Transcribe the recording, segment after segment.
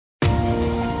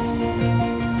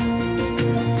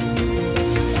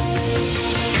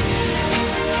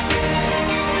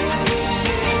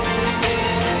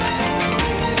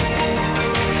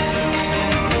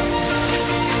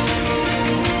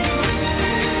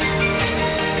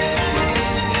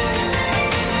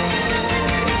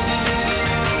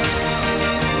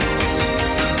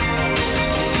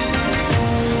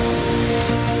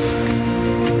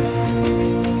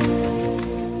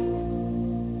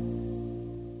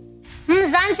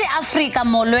Mzansi Afrika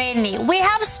molweni, we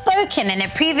have spoken in a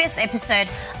previous episode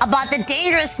about the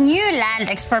dangerous new land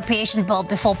expropriation bill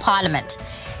before Parliament.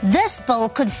 This bill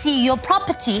could see your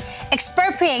property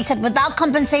expropriated without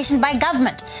compensation by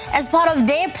government as part of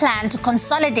their plan to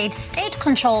consolidate state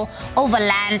control over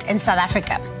land in South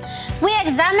Africa. We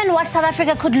examine what South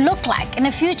Africa could look like in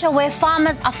a future where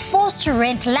farmers are forced to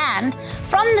rent land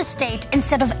from the state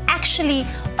instead of actually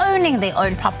owning their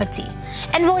own property.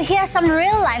 And we'll hear some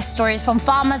real-life stories from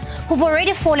farmers who've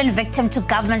already fallen victim to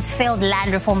government's failed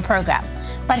land reform program.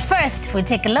 But first, we'll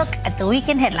take a look at the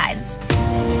weekend headlines.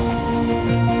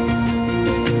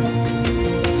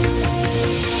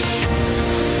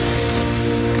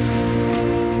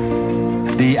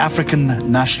 The African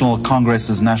National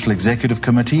Congress's National Executive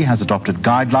Committee has adopted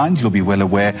guidelines, you'll be well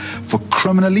aware, for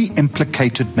criminally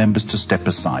implicated members to step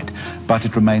aside. But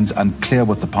it remains unclear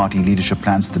what the party leadership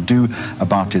plans to do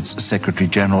about its Secretary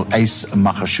General, Ace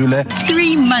Magashule.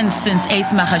 3 months since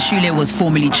Ace Magashule was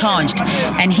formally charged,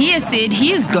 and he has said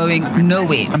he is going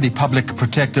nowhere. And the Public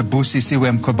Protector,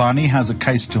 Siviwe Gwarube, has a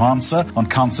case to answer on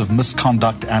counts of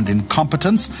misconduct and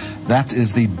incompetence. That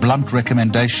is the blunt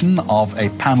recommendation of a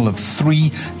panel of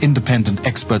 3 independent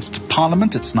experts to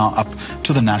Parliament. It's now up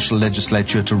to the national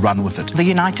legislature to run with it. The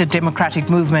United Democratic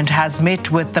Movement has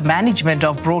met with the management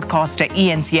of broadcaster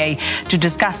ENCA to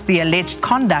discuss the alleged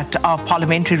conduct of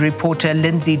parliamentary reporter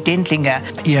Lindsay Dentlinger.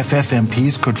 EFF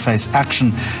MPs could face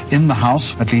action in the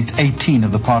House. At least 18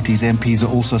 of the party's MPs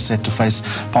are also set to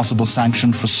face possible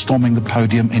sanction for storming the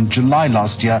podium in July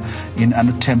last year in an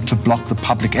attempt to block the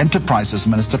Public Enterprises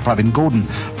Minister Pravin Gordhan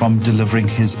from delivering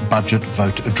his budget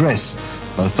vote address.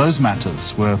 Both those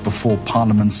matters were before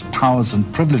Parliament's Powers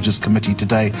and Privileges Committee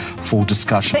today for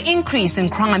discussion. The increase in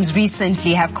crimes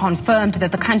recently have confirmed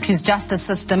that the country's justice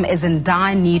system is in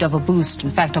dire need of a boost.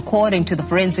 In fact, according to the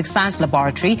Forensic Science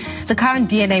Laboratory, the current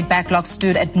DNA backlog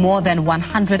stood at more than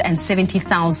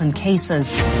 170,000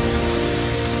 cases.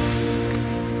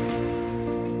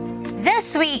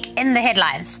 This week in the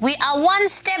headlines, we are one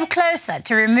step closer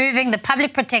to removing the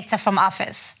public protector from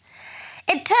office.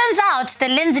 It turns out the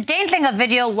Lindsay Dentlinger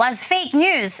video was fake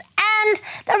news and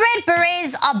the Red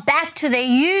Berets are back to their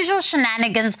usual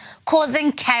shenanigans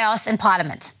causing chaos in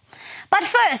Parliament. But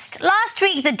first, last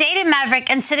week the Daily Maverick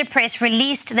and City Press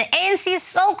released the ANC's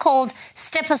so-called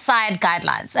step-aside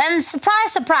guidelines. And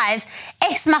surprise, surprise,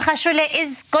 Ace Magashule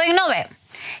is going nowhere.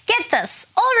 Get this,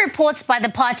 all reports by the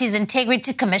party's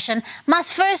Integrity Commission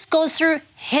must first go through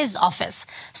his office.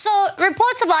 So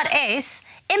reports about Ace,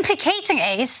 implicating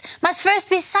Ace, must first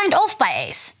be signed off by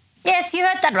Ace. Yes, you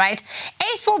heard that right.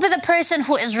 Ace will be the person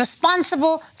who is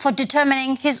responsible for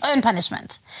determining his own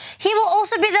punishment. He will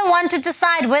also be the one to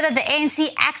decide whether the ANC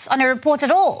acts on a report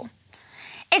at all.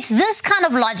 It's this kind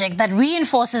of logic that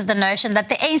reinforces the notion that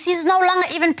the ANC is no longer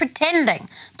even pretending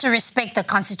to respect the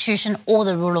Constitution or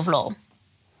the rule of law.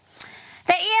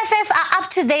 The EFF are up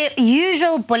to their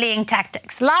usual bullying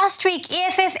tactics. Last week,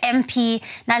 EFF MP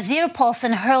Nazir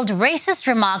Paulson hurled racist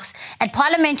remarks at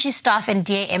parliamentary staff and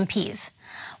DA MPs.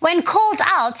 When called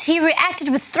out, he reacted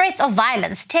with threats of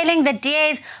violence, telling the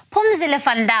DA's Phumzile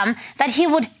van Dam that he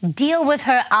would deal with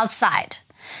her outside.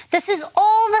 This is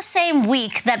all the same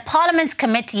week that Parliament's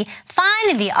committee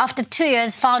finally, after 2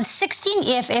 years, found 16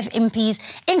 EFF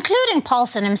MPs, including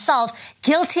Paulson himself,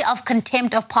 guilty of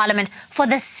contempt of Parliament for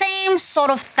the same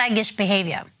sort of thuggish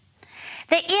behaviour.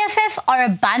 The EFF are a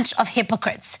bunch of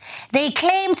hypocrites. They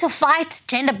claim to fight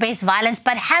gender-based violence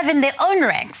but have in their own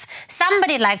ranks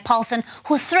somebody like Paulson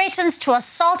who threatens to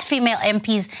assault female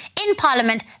MPs in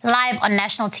Parliament live on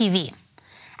national TV.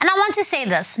 And I want to say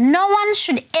this, no one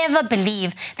should ever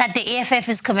believe that the EFF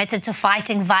is committed to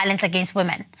fighting violence against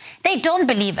women. They don't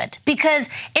believe it, because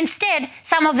instead,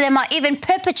 some of them are even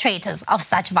perpetrators of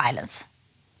such violence.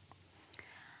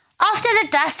 After the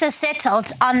dust has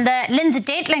settled on the Lindsay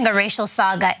Dentlinger racial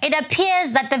saga, it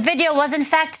appears that the video was in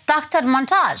fact doctored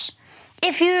montage.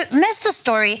 If you missed the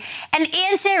story, an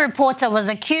ANC reporter was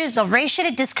accused of racially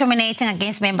discriminating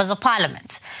against members of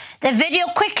Parliament. The video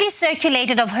quickly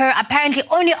circulated of her apparently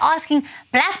only asking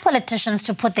black politicians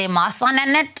to put their masks on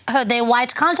and not their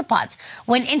white counterparts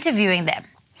when interviewing them.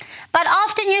 But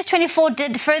after News 24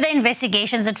 did further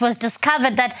investigations, it was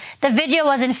discovered that the video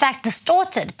was in fact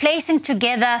distorted, placing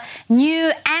together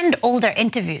new and older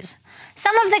interviews.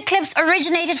 Some of the clips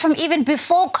originated from even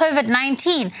before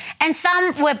COVID-19, and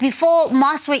some were before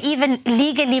masks were even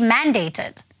legally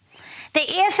mandated. The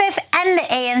EFF and the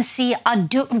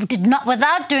ANC did not,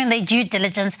 without doing their due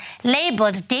diligence,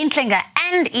 labelled Dentlinger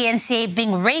and ENCA being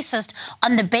racist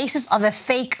on the basis of a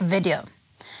fake video.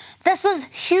 This was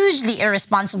hugely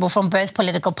irresponsible from both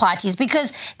political parties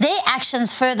because their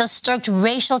actions further stoked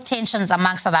racial tensions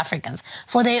among South Africans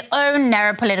for their own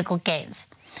narrow political gains.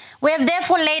 We have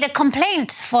therefore laid a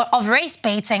complaint of race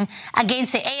baiting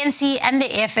against the ANC and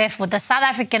the EFF with the South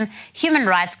African Human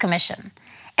Rights Commission.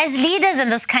 As leaders in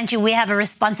this country, we have a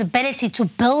responsibility to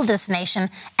build this nation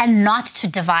and not to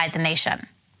divide the nation.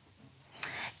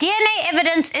 DNA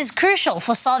evidence is crucial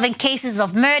for solving cases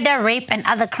of murder, rape, and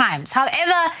other crimes.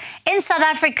 However, in South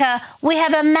Africa, we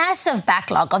have a massive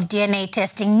backlog of DNA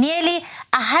testing. Nearly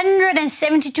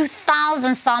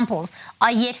 172,000 samples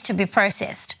are yet to be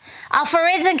processed. Our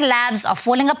forensic labs are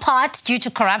falling apart due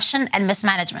to corruption and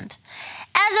mismanagement.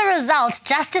 As a result,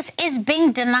 justice is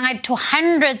being denied to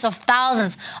hundreds of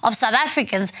thousands of South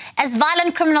Africans as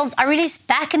violent criminals are released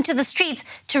back into the streets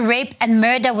to rape and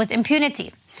murder with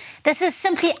impunity. This is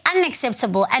simply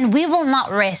unacceptable, and we will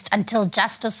not rest until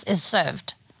justice is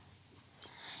served.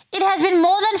 It has been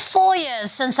more than 4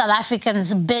 years since South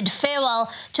Africans bid farewell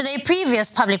to their previous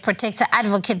public protector,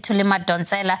 Advocate Thulima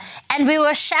Donsela, and we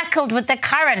were shackled with the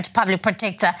current public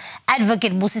protector,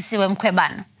 Advocate Siviwe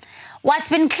Gwarube. What's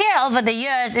been clear over the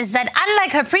years is that,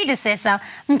 unlike her predecessor,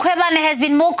 Gwarube has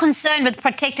been more concerned with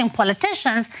protecting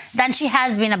politicians than she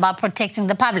has been about protecting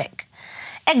the public.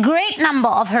 A great number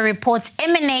of her reports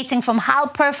emanating from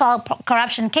high-profile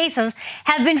corruption cases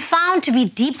have been found to be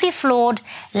deeply flawed,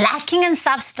 lacking in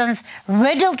substance,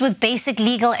 riddled with basic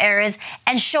legal errors,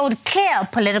 and showed clear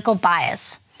political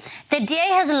bias. The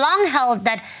DA has long held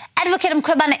that Advocate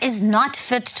Gwarube is not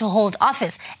fit to hold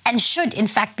office and should, in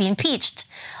fact, be impeached.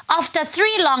 After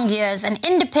 3 long years, an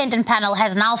independent panel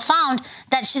has now found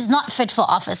that she's not fit for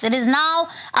office. It is now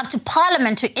up to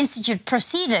Parliament to institute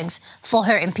proceedings for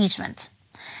her impeachment.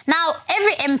 Now,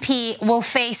 every MP will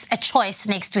face a choice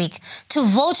next week to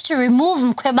vote to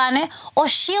remove Gwarube or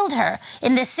shield her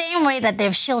in the same way that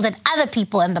they've shielded other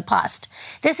people in the past.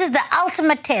 This is the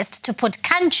ultimate test to put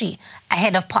country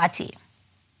ahead of party.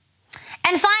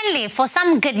 And finally, for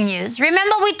some good news,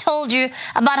 remember we told you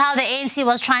about how the ANC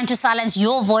was trying to silence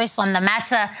your voice on the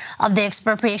matter of the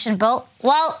expropriation bill?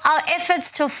 Well, our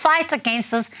efforts to fight against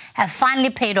this have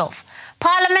finally paid off.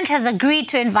 Parliament has agreed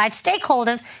to invite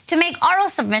stakeholders to make oral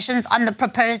submissions on the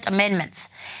proposed amendments.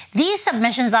 These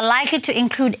submissions are likely to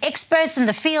include experts in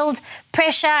the field,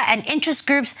 pressure and interest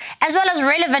groups, as well as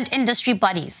relevant industry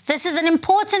bodies. This is an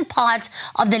important part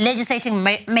of the legislating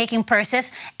making process,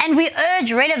 and we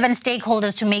urge relevant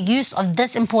stakeholders to make use of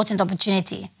this important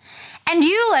opportunity. And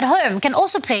you at home can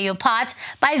also play your part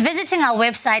by visiting our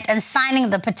website and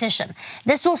signing the petition.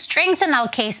 This will strengthen our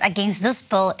case against this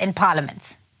bill in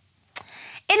Parliament.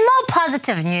 In more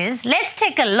positive news, let's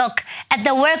take a look at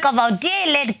the work of our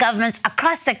DA-led governments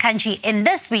across the country in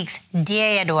this week's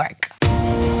DA at Work.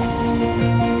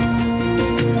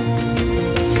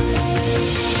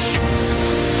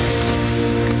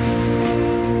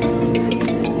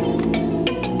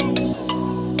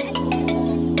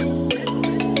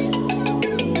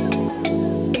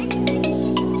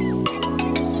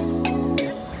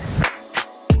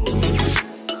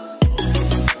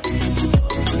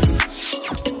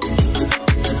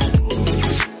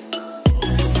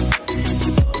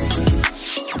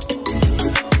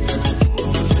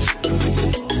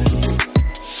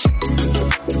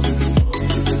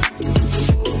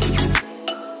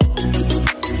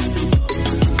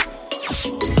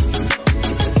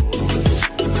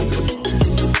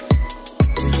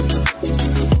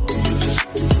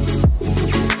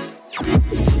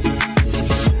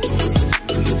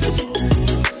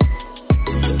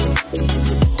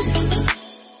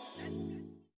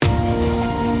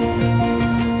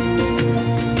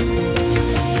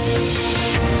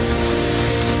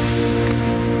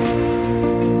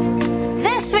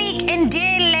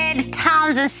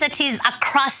 Cities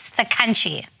across the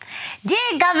country.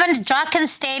 DA-governed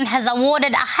Steyn has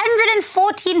awarded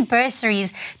 114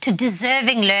 bursaries to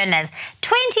deserving learners.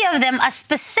 20 of them are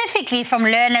specifically from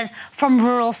learners from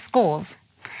rural schools.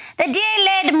 The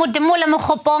DA-led Mudimula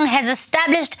Mukgopong has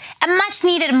established a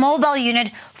much-needed mobile unit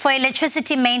for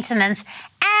electricity maintenance,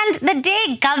 and the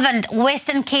DA-governed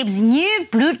Western Cape's new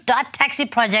Blue Dot taxi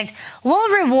project will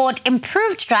reward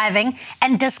improved driving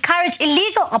and discourage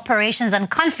illegal operations and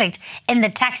conflict in the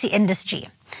taxi industry.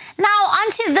 Now,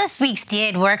 on to this week's DA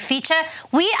at Work feature.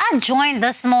 We are joined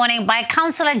this morning by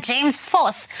Councillor James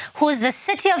Force, who is the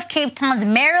City of Cape Town's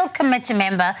Mayoral Committee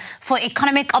member for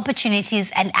Economic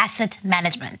Opportunities and Asset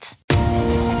Management.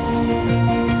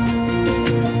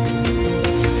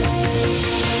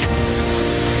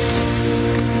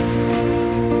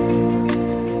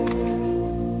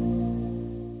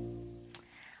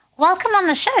 Welcome on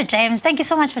the show, James. Thank you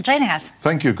so much for joining us.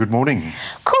 Thank you. Good morning.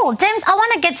 Cool. James, I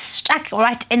want to get stuck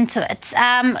right into it.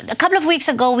 A couple of weeks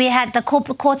ago, we had the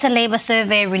Quarter Labour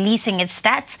Survey releasing its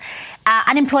stats.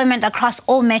 Unemployment across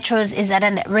all metros is at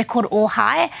a record all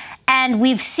high. And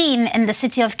we've seen in the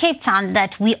city of Cape Town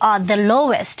that we are the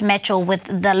lowest metro with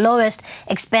the lowest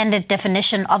expanded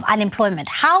definition of unemployment.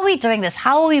 How are we doing this?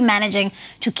 How are we managing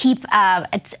to keep a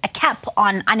cap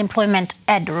on unemployment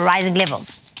at rising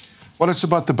levels? Well, it's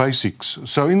about the basics.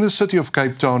 So in the city of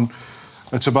Cape Town,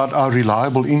 it's about our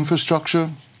reliable infrastructure,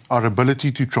 our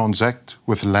ability to transact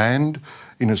with land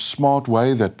in a smart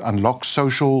way that unlocks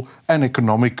social and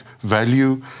economic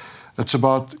value. It's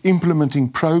about implementing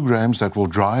programs that will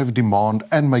drive demand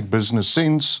and make business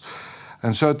sense.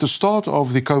 And so at the start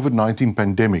of the COVID-19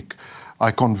 pandemic, I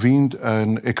convened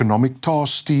an economic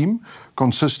task team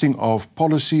consisting of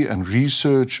policy and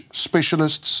research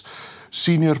specialists,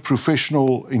 senior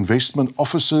professional investment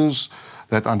officers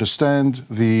that understand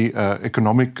the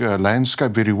economic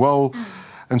landscape very well.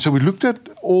 And so we looked at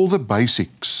all the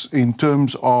basics in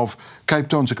terms of Cape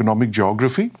Town's economic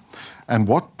geography and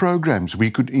what programs we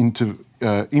could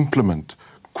implement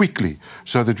quickly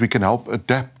so that we can help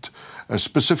adapt,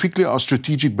 specifically our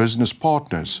strategic business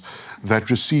partners that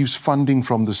receives funding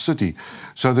from the city,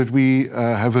 so that we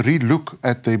have a re-look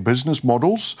at their business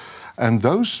models. And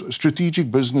those strategic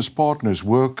business partners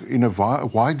work in a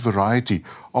wide variety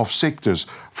of sectors,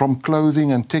 from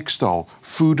clothing and textile,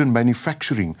 food and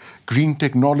manufacturing, green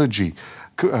technology,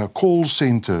 call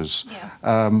centres,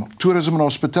 tourism and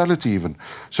hospitality even.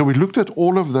 So we looked at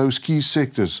all of those key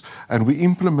sectors and we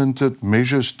implemented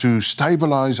measures to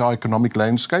stabilise our economic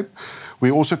landscape. We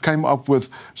also came up with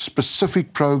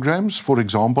specific programs, for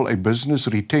example, a business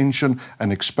retention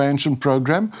and expansion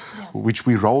program, which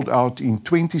we rolled out in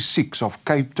 26 of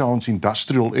Cape Town's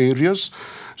industrial areas,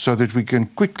 so that we can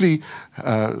quickly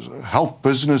help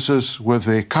businesses with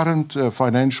their current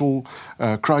financial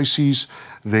crises,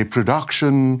 their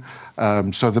production.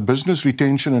 So the business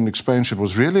retention and expansion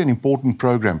was really an important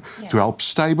program to help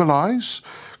stabilise,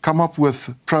 come up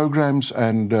with programs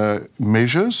and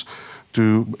measures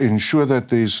to ensure that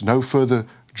there's no further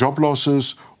job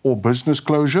losses or business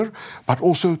closure, but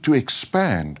also to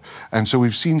expand. And so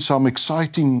we've seen some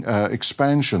exciting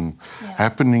expansion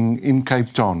happening in Cape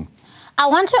Town. I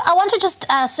want to just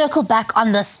circle back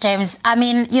on this, James. I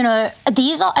mean, you know,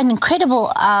 these are an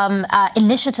incredible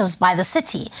initiatives by the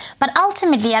city, but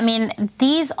ultimately, I mean,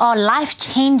 these are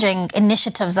life-changing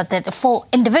initiatives for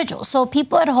individuals. So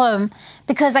people at home,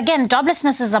 because again,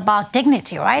 joblessness is about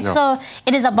dignity, right? So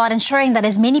it is about ensuring that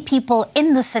as many people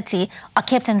in the city are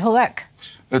kept in work.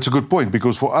 That's a good point,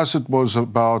 because for us it was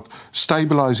about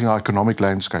stabilising our economic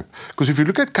landscape. Because if you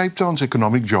look at Cape Town's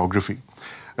economic geography,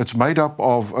 it's made up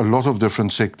of a lot of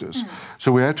different sectors.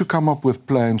 So we had to come up with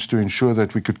plans to ensure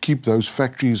that we could keep those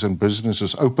factories and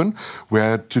businesses open. We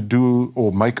had to do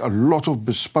or make a lot of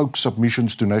bespoke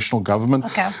submissions to national government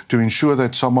to ensure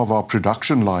that some of our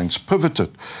production lines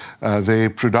pivoted their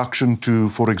production to,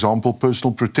 for example,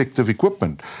 personal protective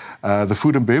equipment. The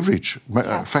food and beverage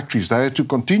factories, they had to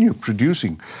continue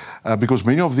producing because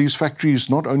many of these factories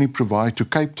not only provide to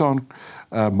Cape Town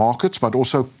markets, but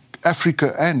also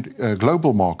Africa and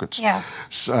global markets.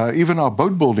 Even our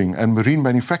boat building and marine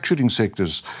manufacturing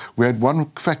sectors, we had one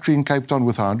factory in Cape Town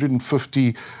with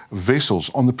 150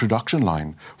 vessels on the production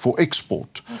line for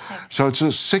export. So it's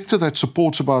a sector that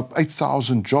supports about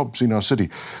 8,000 jobs in our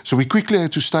city. So we quickly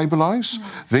had to stabilise.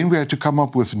 Then we had to come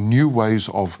up with new ways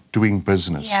of doing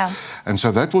business. And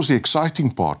so that was the exciting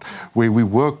part, where we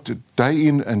worked day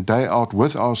in and day out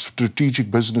with our strategic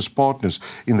business partners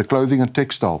in the clothing and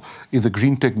textile, in the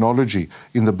green technology,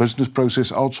 in the business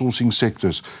process outsourcing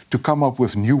sectors, to come up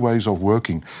with new ways of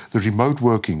working, the remote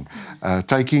working,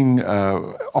 taking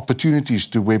opportunities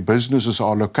to where businesses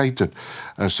are located,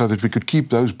 so that we could keep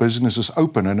those businesses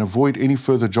open and avoid any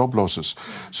further job losses.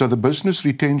 So the business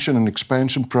retention and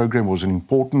expansion program was an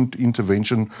important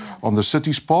intervention on the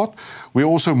city's part. We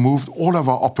also moved all of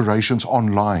our operations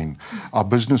online, our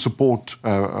business support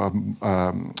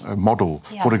model,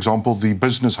 for example, the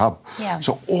business hub.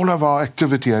 So all of our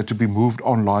activity had to be moved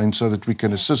online so that we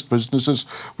can assist businesses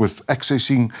with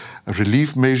accessing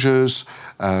relief measures,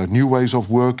 new ways of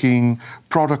working,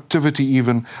 productivity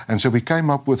even. And so we came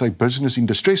up with a business in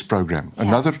distress program,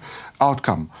 another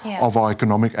outcome of our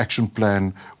economic action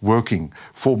plan working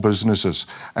for businesses.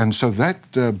 And so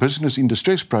that business in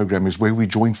distress program is where we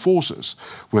join forces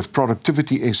with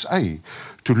Productivity SA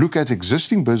to look at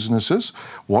existing businesses businesses?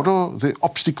 What are the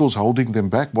obstacles holding them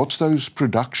back? What's those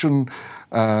production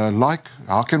like?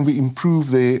 How can we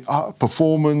improve their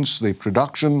performance, their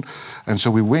production? And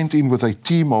so we went in with a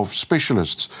team of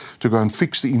specialists to go and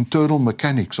fix the internal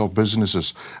mechanics of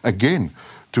businesses, again,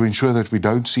 to ensure that we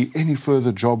don't see any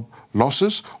further job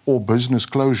losses or business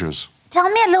closures. Tell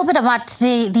me a little bit about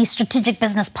the strategic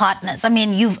business partners. I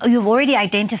mean, you've already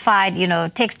identified,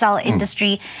 textile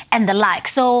industry and the like.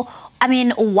 So, I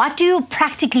mean, what do you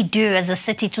practically do as a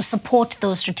city to support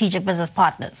those strategic business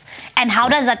partners? And how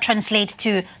does that translate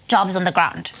to jobs on the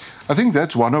ground? I think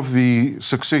that's one of the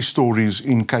success stories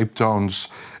in Cape Town's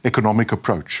economic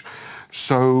approach.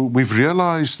 So we've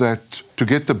realized that to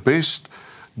get the best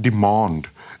demand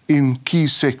in key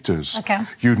sectors,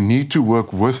 you need to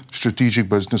work with strategic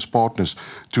business partners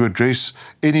to address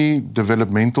any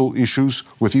developmental issues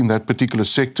within that particular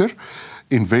sector,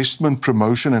 investment,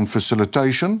 promotion and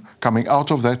facilitation coming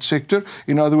out of that sector.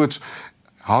 In other words,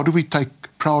 how do we take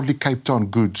proudly Cape Town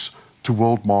goods to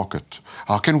world market?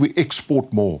 How can we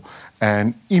export more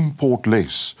and import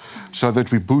less so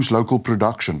that we boost local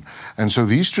production? And so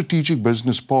these strategic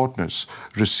business partners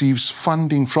receives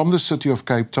funding from the City of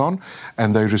Cape Town,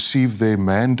 and they receive their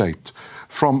mandate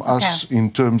from us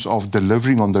in terms of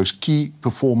delivering on those key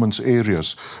performance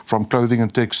areas, from clothing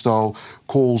and textile,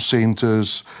 call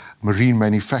centres, marine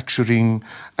manufacturing,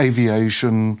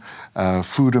 aviation,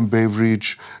 food and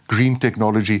beverage, green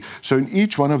technology. So in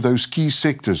each one of those key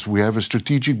sectors, we have a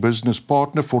strategic business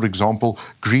partner, for example,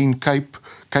 Green Cape,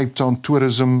 Cape Town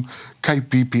Tourism, Cape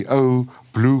BPO,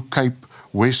 Blue Cape,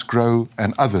 West Grow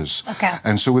and others.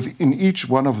 And so within each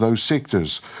one of those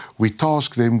sectors, we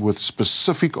task them with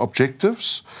specific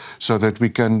objectives so that we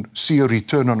can see a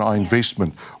return on our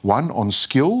investment. One, on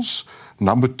skills.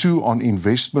 Number two, on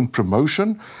investment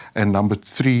promotion. And number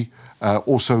three,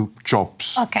 also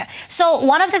jobs. So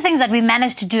one of the things that we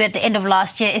managed to do at the end of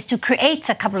last year is to create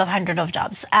a couple of hundred of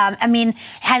jobs. I mean,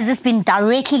 has this been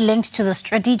directly linked to the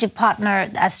strategic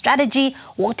partner strategy?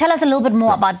 Well, tell us a little bit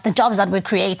more about the jobs that were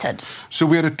created. So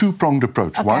we had a two-pronged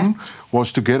approach. One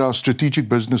was to get our strategic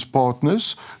business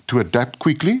partners to adapt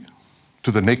quickly to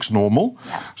the next normal.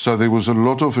 So there was a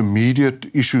lot of immediate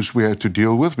issues we had to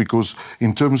deal with, because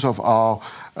in terms of our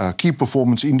key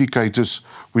performance indicators,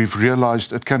 we've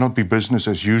realized it cannot be business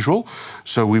as usual.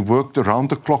 So we worked around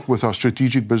the clock with our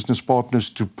strategic business partners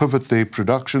to pivot their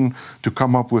production, to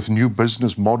come up with new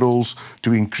business models,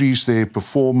 to increase their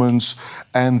performance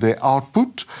and their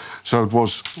output. So it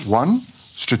was one,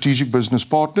 strategic business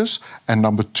partners, and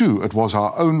number two, it was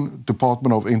our own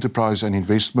Department of Enterprise and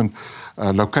Investment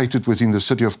located within the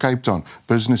City of Cape Town,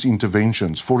 business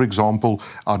interventions. For example,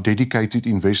 our dedicated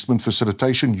investment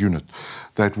facilitation unit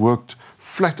that worked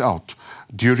flat out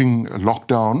during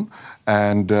lockdown,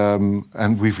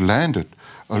 and we've landed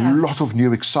a lot of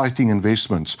new exciting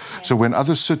investments. So when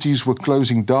other cities were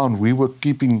closing down, we were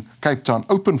keeping Cape Town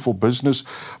open for business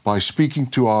by speaking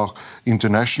to our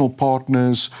international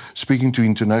partners, speaking to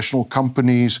international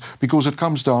companies, because it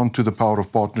comes down to the power of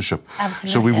partnership.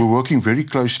 So we were working very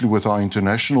closely with our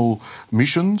international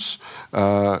missions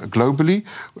globally,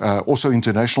 also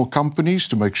international companies,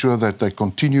 to make sure that they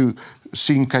continue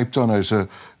seeing Cape Town as a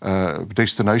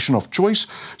destination of choice.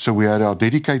 So we had our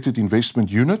dedicated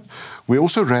investment unit. We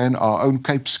also ran our own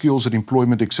Cape Skills and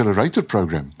Employment Accelerator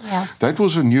program. That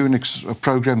was a new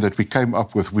program that we came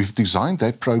up with. We've designed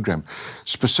that program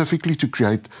specifically to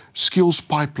create skills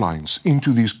pipelines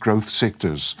into these growth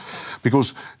sectors,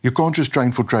 because you can't just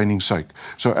train for training's sake.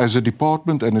 So as a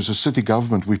department and as a city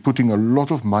government, we're putting a lot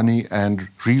of money and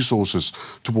resources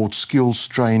towards skills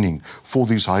training for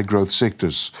these high growth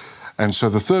sectors. And so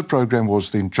the third program was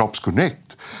then Jobs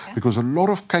Connect, because a lot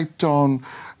of Cape Town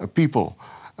people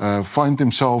find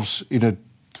themselves in a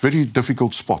very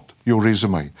difficult spot. Your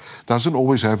resume doesn't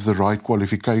always have the right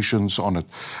qualifications on it.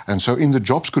 And so in the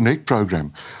Jobs Connect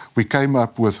program, we came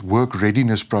up with work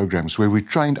readiness programs where we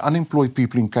trained unemployed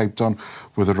people in Cape Town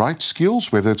with the right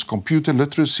skills, whether it's computer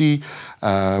literacy,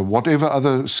 whatever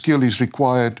other skill is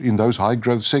required in those high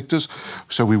growth sectors.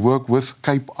 So we work with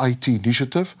Cape IT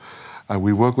Initiative.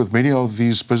 We work with many of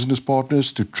these business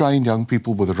partners to train young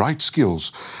people with the right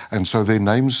skills. And so their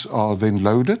names are then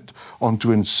loaded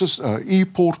onto an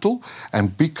e-portal,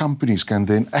 and big companies can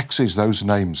then access those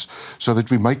names so that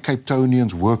we make Cape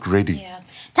Townians work ready.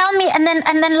 Tell me, and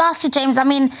then lastly, James, I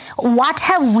mean, what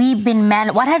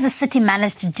has the city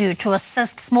managed to do to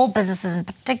assist small businesses in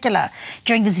particular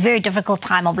during this very difficult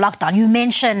time of lockdown? You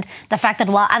mentioned the fact that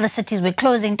while other cities were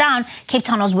closing down, Cape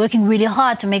Town was working really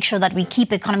hard to make sure that we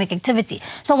keep economic activity.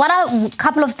 So what are a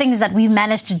couple of things that we've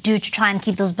managed to do to try and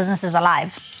keep those businesses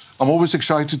alive? I'm always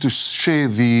excited to share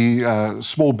the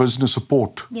small business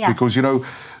support because, you know,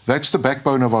 that's the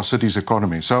backbone of our city's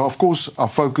economy. So, of course, our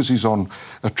focus is on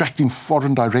attracting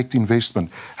foreign direct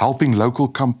investment, helping local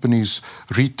companies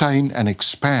retain and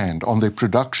expand on their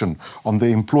production, on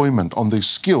their employment, on their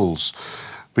skills,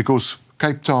 because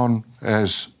Cape Town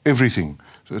has everything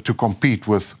to compete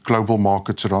with global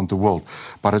markets around the world.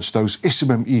 But it's those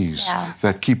SMMEs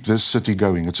that keep this city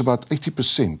going. It's about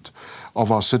 80% of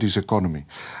our city's economy.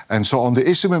 And so on the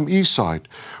SMME side,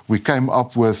 we came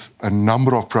up with a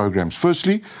number of programs.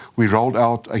 Firstly, we rolled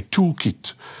out a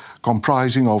toolkit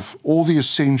comprising of all the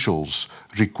essentials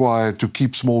required to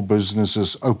keep small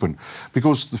businesses open,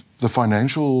 because the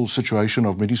financial situation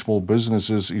of many small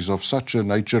businesses is of such a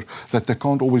nature that they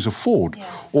can't always afford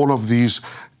all of these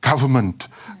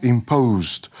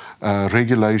government-imposed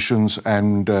regulations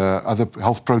and other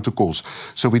health protocols.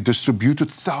 So we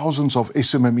distributed thousands of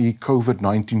SMME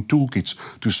COVID-19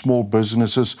 toolkits to small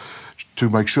businesses to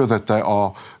make sure that they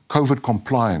are COVID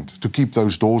compliant, to keep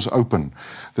those doors open.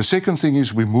 The second thing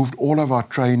is we moved all of our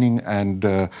training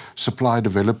and supply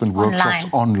development workshops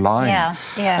online.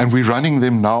 And we're running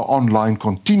them now online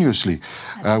continuously.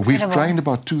 We've trained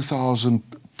about 2,000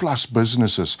 plus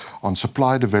businesses on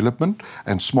supply development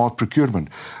and smart procurement,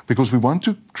 because we want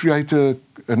to create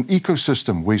an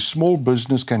ecosystem where small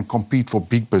business can compete for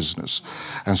big business.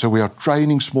 And so we are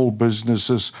training small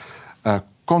businesses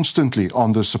constantly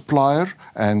on the supplier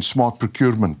and smart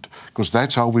procurement, because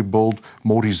that's how we build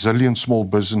more resilient small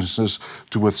businesses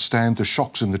to withstand the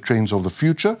shocks and the trends of the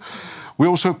future. We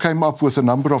also came up with a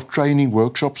number of training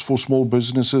workshops for small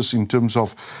businesses in terms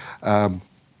of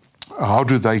how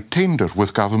do they tender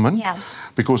with government?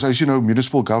 Because, as you know,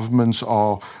 municipal governments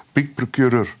are big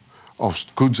procurer of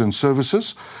goods and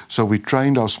services. So we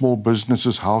trained our small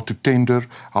businesses how to tender,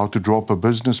 how to draw up a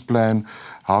business plan,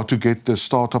 how to get the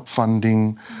startup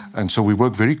funding. And so we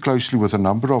work very closely with a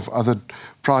number of other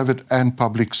private and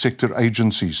public sector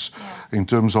agencies in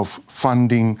terms of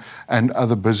funding and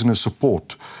other business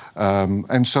support.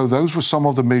 And so those were some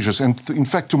of the measures. And in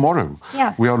fact, tomorrow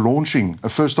we are launching a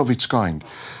first of its kind.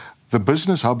 The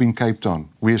Business Hub in Cape Town,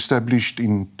 we established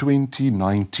in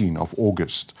 2019 of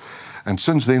August. And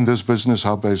since then, this Business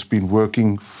Hub has been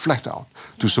working flat out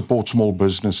to support small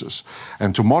businesses.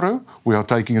 And tomorrow, we are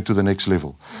taking it to the next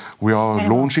level. We are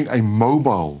launching a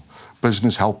mobile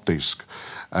business help desk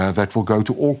that will go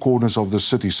to all corners of the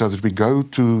city, so that we go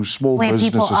to small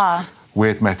businesses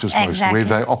where it matters most, where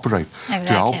they operate,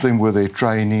 to help them with their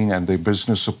training and their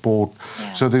business support.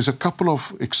 So there's a couple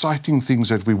of exciting things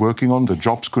that we're working on: the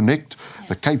Jobs Connect,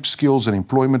 the Cape Skills and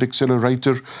Employment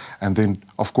Accelerator, and then,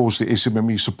 of course, the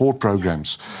SMME support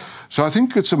programs. So I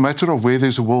think it's a matter of where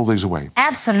there's a will, there's a way.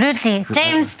 Absolutely.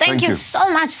 James, thank you so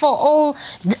much for all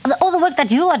the work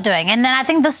that you are doing. And then I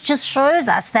think this just shows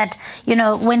us that, you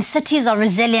know, when cities are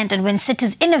resilient and when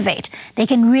cities innovate, they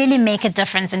can really make a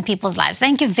difference in people's lives.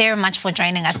 Thank you very much for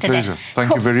joining us today. Pleasure.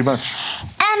 Thank you very much.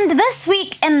 And this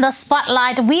week in the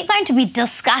Spotlight, we're going to be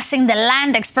discussing the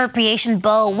Land Expropriation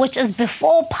Bill, which is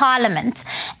before Parliament.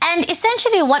 And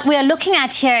essentially what we are looking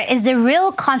at here is the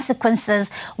real consequences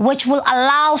which will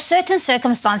allow certain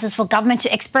circumstances for government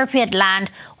to expropriate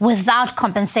land without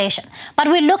compensation. But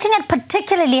we're looking at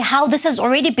particularly how this has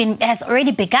already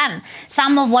begun.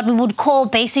 Some of what we would call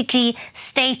basically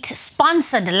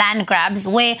state-sponsored land grabs,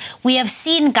 where we have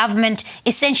seen government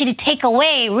essentially take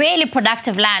away really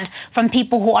productive land from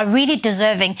people who are really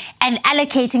deserving and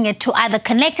allocating it to either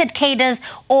connected cadres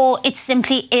or it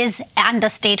simply is under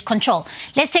state control.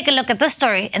 Let's take a look at this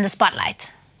story in the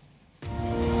Spotlight.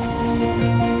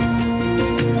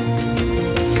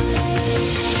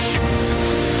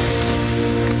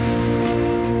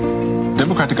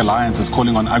 Democratic Alliance is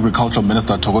calling on Agriculture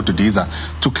Minister Thoko Didiza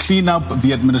to clean up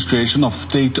the administration of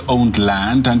state-owned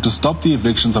land and to stop the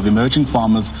evictions of emerging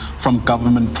farmers from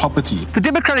government property. The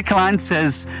Democratic Alliance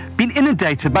has been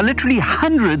inundated by literally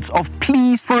hundreds of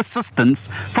pleas for assistance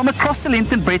from across the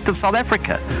length and breadth of South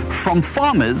Africa, from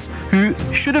farmers who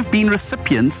should have been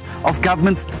recipients of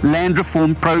government's land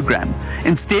reform program.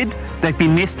 Instead, they've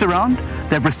been messed around,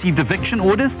 they've received eviction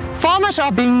orders. Farmers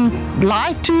are being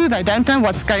lied to, they don't know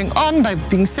what's going on, they're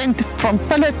being sent from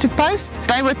pillar to post.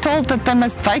 They were told that they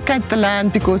must vacate the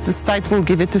land because the state will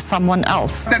give it to someone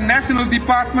else. The National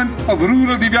Department of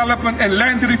Rural Development and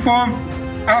Land Reform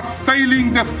are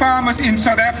failing the farmers in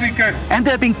South Africa. And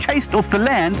they're being chased off the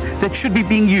land that should be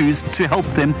being used to help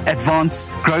them advance,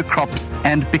 grow crops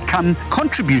and become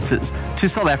contributors to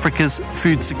South Africa's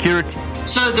food security.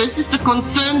 So this is the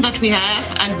concern that we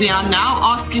have, and we are now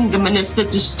asking the Minister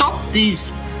to stop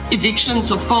these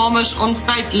evictions of farmers on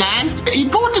state land. The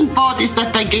important part is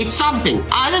that they get something,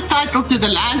 either title to the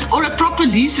land or a proper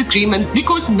lease agreement,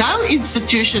 because no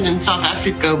institution in South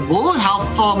Africa will help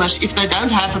farmers if they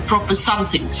don't have a proper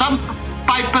something, some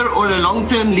paper or a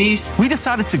long-term lease. We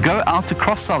decided to go out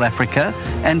across South Africa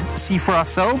and see for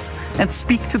ourselves and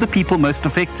speak to the people most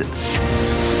affected.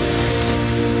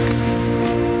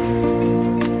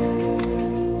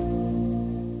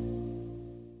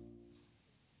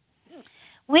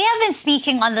 We have been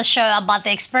speaking on the show about the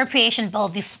expropriation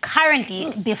bill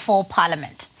currently before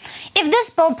Parliament. If this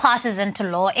bill passes into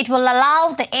law, it will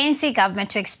allow the ANC government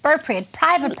to expropriate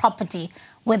private property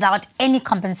without any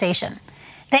compensation.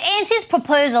 The ANC's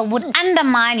proposal would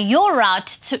undermine your right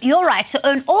to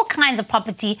own all kinds of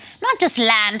property, not just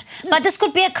land, but this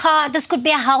could be a car, this could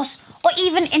be a house, or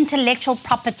even intellectual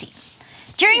property.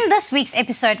 During this week's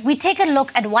episode, we take a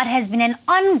look at what has been an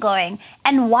ongoing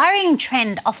and worrying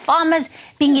trend of farmers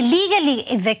being illegally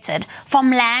evicted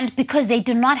from land because they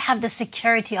do not have the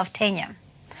security of tenure.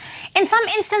 In some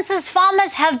instances,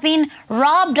 farmers have been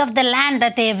robbed of the land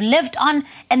that they have lived on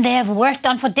and they have worked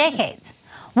on for decades,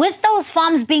 with those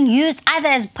farms being used either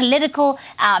as political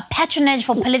patronage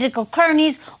for political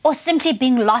cronies or simply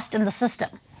being lost in the system.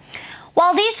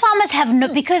 While these farmers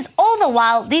have because all the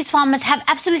while these farmers have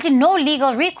absolutely no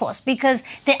legal recourse because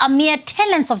they are mere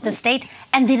tenants of the state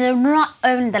and they do not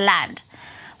own the land.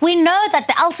 We know that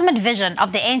the ultimate vision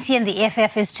of the ANC and the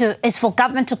EFF is for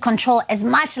government to control as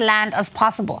much land as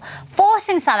possible,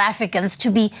 forcing South Africans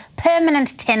to be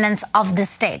permanent tenants of the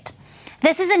state.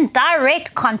 This is in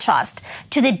direct contrast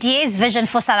to the DA's vision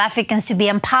for South Africans to be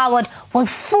empowered with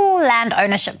full land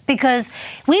ownership, because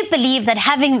we believe that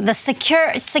having the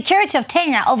security of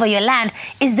tenure over your land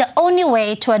is the only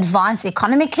way to advance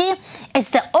economically. It's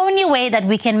the only way that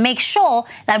we can make sure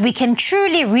that we can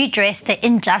truly redress the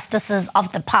injustices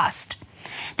of the past.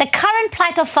 The current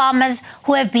plight of farmers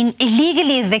who have been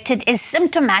illegally evicted is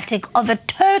symptomatic of a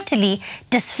totally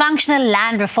dysfunctional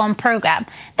land reform program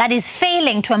that is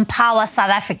failing to empower South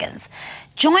Africans.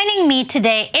 Joining me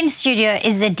today in studio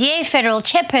is the DA Federal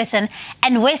Chairperson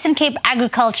and Western Cape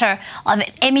Agriculture of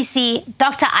MEC,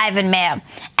 Dr. Ivan Meyer.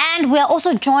 And we are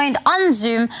also joined on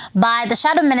Zoom by the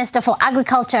Shadow Minister for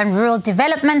Agriculture and Rural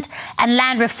Development and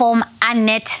Land Reform,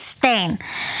 Annette Steyn.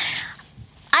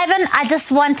 Ivan, I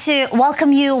just want to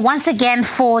welcome you once again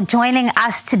for joining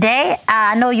us today.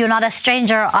 I know you're not a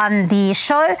stranger on the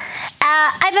show.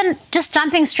 Ivan, just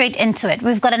jumping straight into it,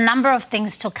 we've got a number of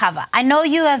things to cover. I know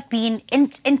you have been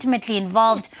intimately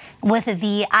involved with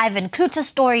the Ivan Klute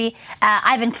story.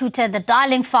 Ivan Klute, the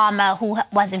darling farmer who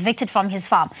was evicted from his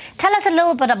farm. Tell us a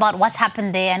little bit about what's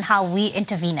happened there and how we're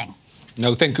intervening.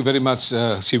 No, thank you very much,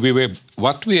 Siviwe.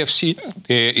 What we have seen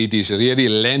there, it is really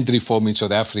land reform in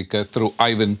South Africa through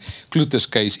Ivan Klute's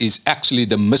case, is actually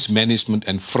the mismanagement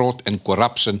and fraud and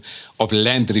corruption of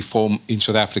land reform in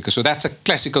South Africa. So that's a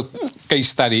classical case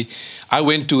study. I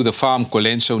went to the farm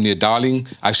Colenso near Darling.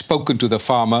 I've spoken to the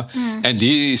farmer, and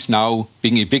he is now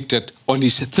being evicted on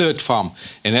his third farm.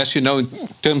 And as you know, in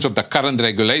terms of the current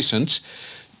regulations,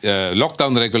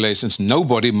 lockdown regulations,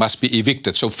 nobody must be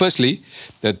evicted. So firstly,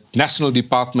 the National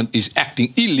Department is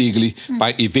acting illegally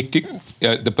by evicting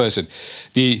the person.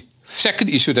 The second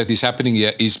issue that is happening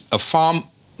here is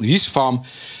his farm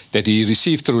that he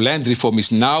received through land reform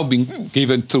is now being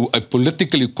given through a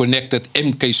politically connected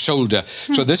MK shoulder.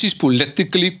 So this is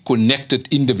politically connected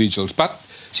individuals. But,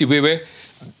 Siviwe,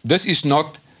 this is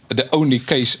not the only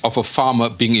case of a farmer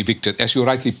being evicted, as you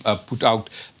rightly put out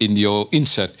in your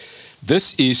insert.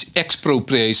 This is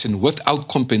expropriation without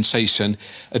compensation.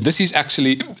 This is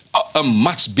actually a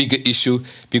much bigger issue,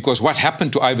 because what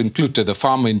happened to Ivan Klute, the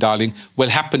farmer in Darling, will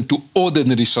happen to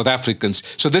ordinary South Africans.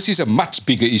 So this is a much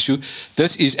bigger issue.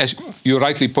 This is, as you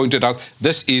rightly pointed out,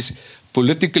 this is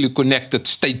politically connected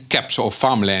state capture of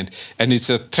farmland. And it's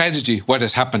a tragedy what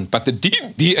has happened. But the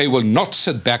DA will not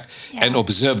sit back and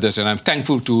observe this. And I'm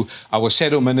thankful to our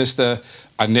Shadow Minister,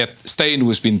 Annette Steyn, who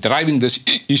has been driving this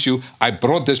issue. I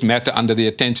brought this matter under the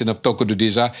attention of Toko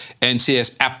Dudiza, and she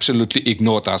has absolutely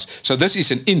ignored us. So this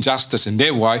is an injustice, and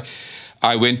therefore why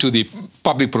I went to the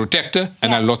public protector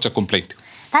and I lodged a complaint.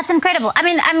 That's incredible. I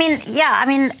mean,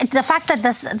 the fact that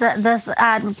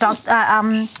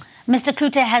Mr.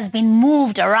 Klute has been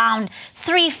moved around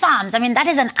 3 farms. I mean, that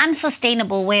is an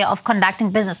unsustainable way of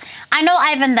conducting business. I know,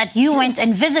 Ivan, that you went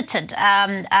and visited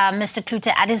Mr.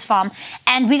 Klute at his farm,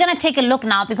 and we're going to take a look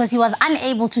now, because he was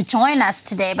unable to join us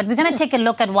today, but we're going to take a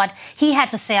look at what he had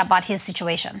to say about his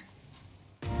situation.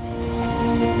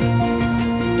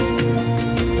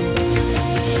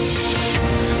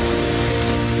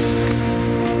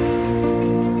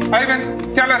 Ivan,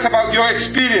 tell us about your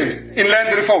experience in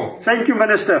land reform. Thank you,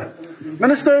 Minister.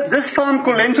 Minister, this farm,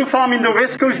 Colenso Farm in the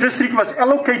West Coast District, was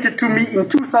allocated to me in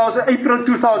April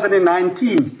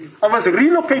 2019. I was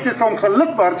relocated from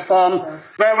Gelukwaards Farm,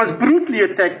 where I was brutally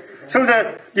attacked. So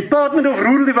the Department of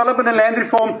Rural Development and Land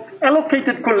Reform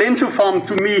allocated Colenso Farm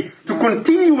to me to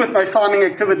continue with my farming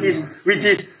activities, which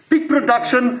is pig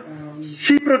production,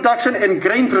 sheep production and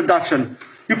grain production.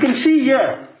 You can see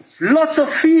here, lots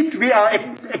of feed. We are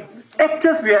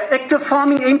active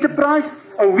farming enterprise.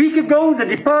 A week ago, the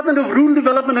Department of Rural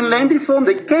Development and Land Reform,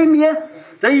 they came here,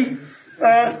 they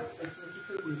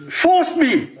forced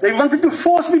me. They wanted to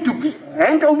force me to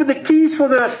hand over the keys for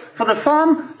the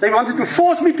farm. They wanted to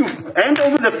force me to hand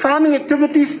over the farming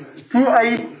activities to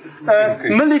a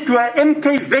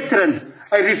MK veteran.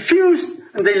 I refused,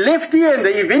 and they left here, and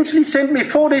they eventually sent me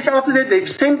 4 days after that. They've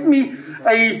sent me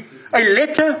a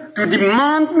letter to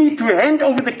demand me to hand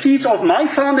over the keys of my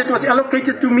farm that was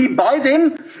allocated to me by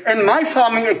them and my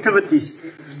farming activities.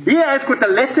 Here I've got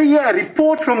a letter here, a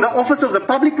report from the Office of the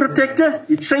Public Protector.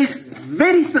 It says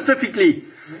very specifically,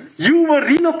 you were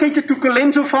relocated to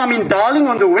Colenso Farm in Darling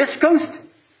on the West Coast,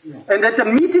 and that the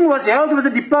meeting was held with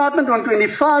the department on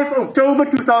 25 October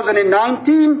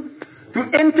 2019 to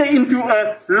enter into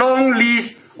a long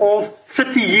lease of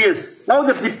 30 years. Now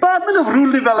the Department of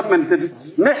Rural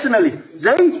Development nationally,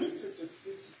 they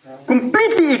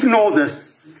completely ignore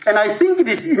this. And I think it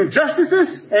is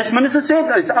injustices, as Minister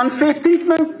said, it's unfair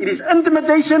treatment, it is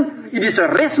intimidation, it is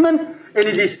harassment, and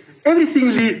it is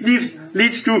everything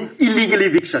leads to illegal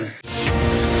eviction.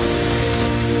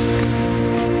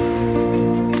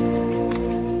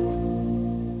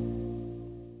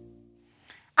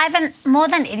 Ivan, more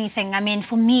than anything, I mean,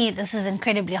 for me, this is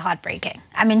incredibly heartbreaking.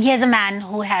 I mean, here's a man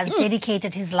who has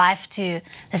dedicated his life to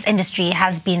this industry,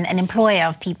 has been an employer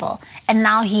of people, and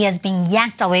now he has been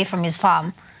yanked away from his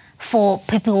farm for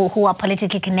people who are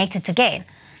politically connected to gain.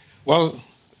 Well,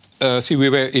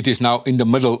 Siviwe, it is now in the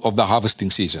middle of the harvesting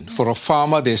season. For a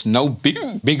farmer, there's no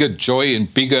bigger joy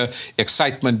and bigger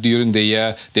excitement during the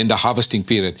year than the harvesting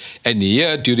period. And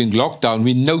here, during lockdown,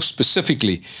 we know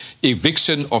specifically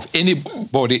eviction of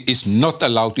anybody is not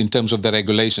allowed in terms of the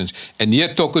regulations. And here,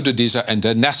 Toko Dodiza and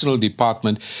the National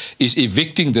Department is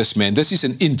evicting this man. This is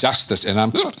an injustice. And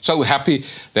I'm so happy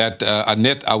that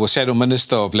Annette, our Shadow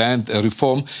Minister of Land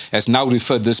Reform, has now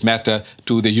referred this matter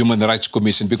to the Human Rights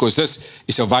Commission, because this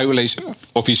is a violation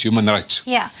of his human rights.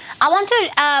 Yeah. I want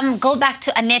to go back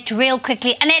to Annette real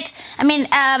quickly. Annette, I mean,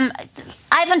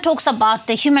 Ivan talks about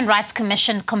the Human Rights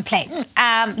Commission complaint.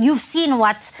 You've seen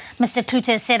what Mr.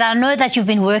 Klute said. I know that you've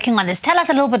been working on this. Tell us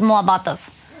a little bit more about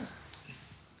this.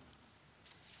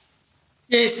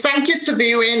 Yes, thank you,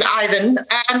 Siviwe and Ivan.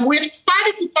 We've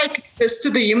decided to take this to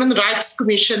the Human Rights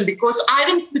Commission because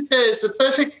Ivan Klute is a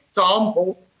perfect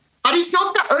example. But he's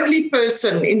not the only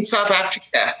person in South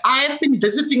Africa. I have been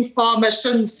visiting farmers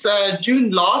since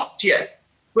June last year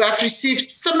who have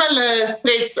received similar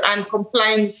threats and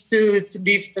complaints to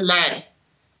leave the land.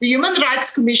 The Human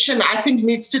Rights Commission, I think,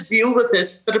 needs to deal with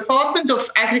it. The Department of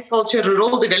Agriculture,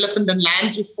 Rural Development and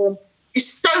Land Reform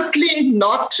is totally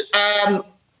not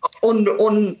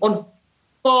on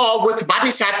par with what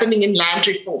is happening in land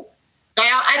reform. They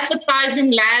are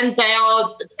advertising land. They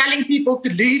are telling people to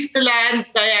leave the land.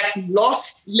 They have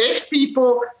left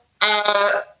people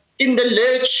in the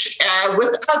lurch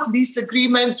without lease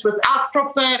agreements, without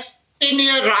proper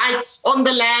tenure rights on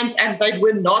the land, and they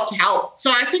were not helped.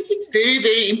 So I think it's very,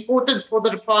 very important for the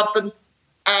department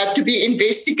to be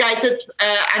investigated.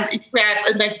 And if we have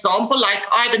an example like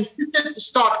Ivan Klute to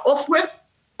start off with,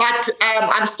 but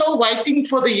I'm still waiting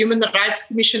for the Human Rights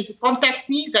Commission to contact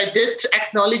me. They did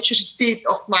acknowledge receipt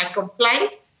of my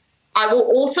complaint. I will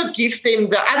also give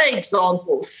them the other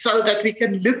examples so that we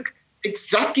can look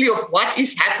exactly at what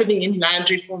is happening in land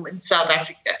reform in South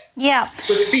Africa. Yeah.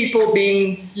 With people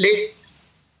being left.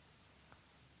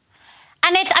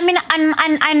 Annette, I mean,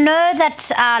 I know that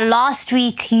last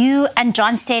week you and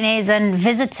John Steenhuisen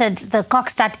visited the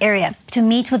Kokstad area to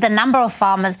meet with a number of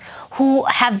farmers who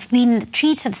have been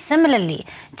treated similarly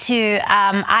to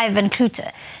Ivan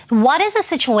Klute. What is the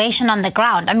situation on the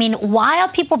ground? I mean, why are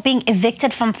people being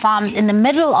evicted from farms in the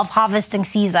middle of harvesting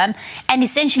season and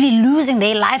essentially losing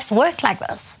their life's work like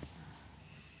this?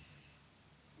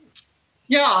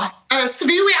 Yeah,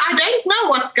 Siviwe, I don't know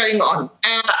what's going on.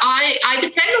 I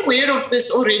became aware of this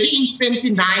already in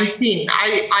 2019.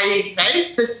 I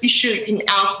raised this issue in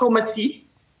our committee.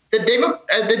 The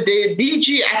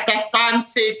DG at that time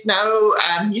said, no,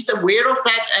 he's aware of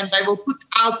that and they will put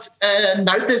out a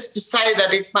notice to say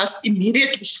that it must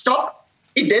immediately stop.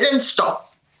 It didn't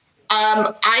stop.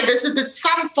 I visited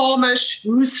some farmers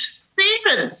whose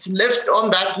parents lived on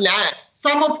that land.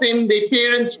 Some of them, their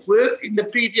parents worked in the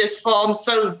previous farm,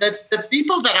 so that the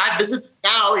people that I visit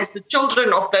now is the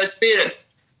children of those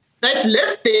parents. They've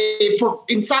lived there for,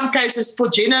 in some cases, for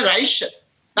generations.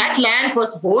 That land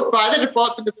was bought by the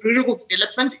Department of Rural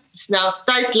Development. It's now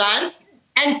state land.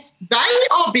 And they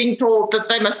are being told that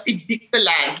they must evict the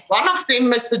land. One of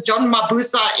them, Mr. John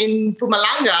Mabuza in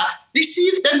Mpumalanga,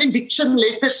 received an eviction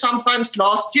letter sometimes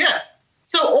last year.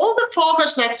 So all the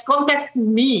farmers that's contacted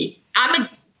me, I'm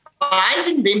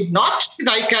advising them not to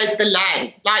vacate the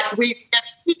land. Like we have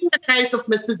seen the case of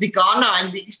Mr. Zigana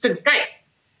in the Eastern Cape,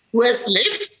 who has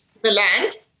left the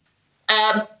land.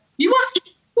 He was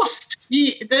forced.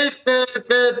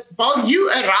 While you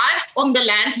arrived on the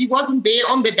land, he wasn't there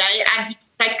on the day, and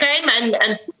they came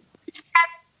and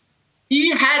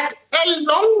he had a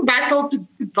long battle to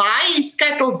buy his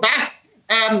cattle back,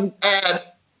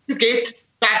 to get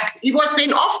back. He was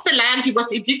then off the land, he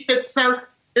was evicted. So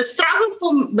the struggle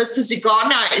for Mr.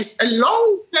 Zigana is a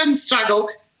long-term struggle,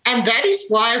 and that is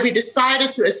why we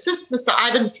decided to assist Mr.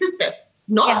 Ivan Meyer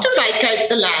not to vacate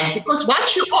the land, because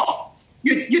once you're off,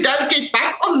 you don't get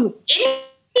back on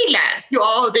any land. You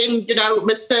are then,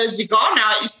 Mr.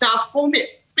 Zigana is now forming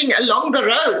along the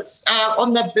roads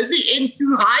on the busy N2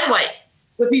 highway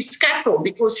with his cattle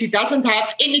because he doesn't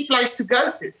have any place to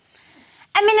go to.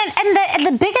 I mean, and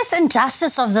the biggest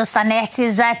injustice of this, Annette,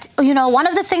 is that, one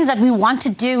of the things that we want to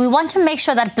do, we want to make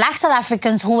sure that Black South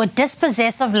Africans who are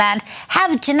dispossessed of land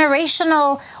have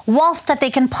generational wealth that they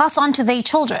can pass on to their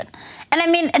children. And I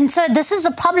mean, and so this is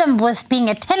the problem with being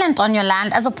a tenant on your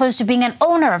land as opposed to being an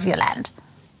owner of your land.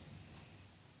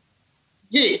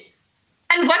 Yes.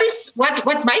 And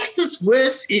what makes this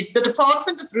worse is the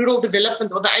Department of Rural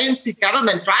Development, or the ANC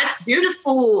government, writes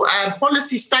beautiful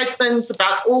policy statements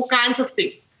about all kinds of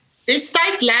things. Their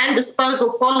state land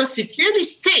disposal policy clearly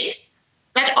states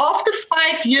that after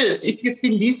 5 years, if you've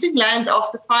been leasing land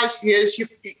after 5 years, you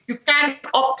can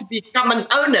opt to become an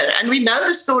owner. And we know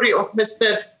the story of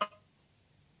Mr.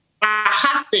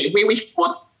 Rahase,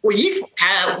 where he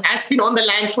has been on the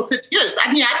land for 30 years,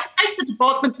 and he had to take the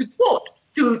department to court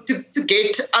to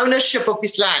get ownership of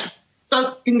his land.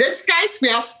 So in this case, we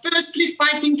are firstly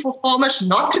fighting for farmers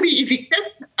not to be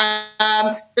evicted.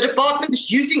 The department is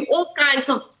using all kinds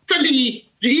of silly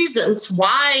reasons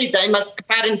why they must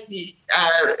apparently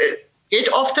get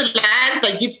off the land.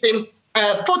 They give them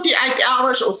 48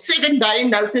 hours or 7-day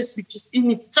notice, which is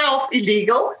in itself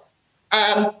illegal.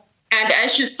 And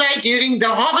as you say, during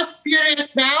the harvest period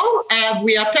now,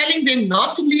 we are telling them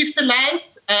not to leave the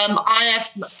land. I have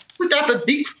put up a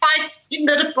big fight in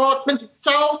the department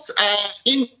itself,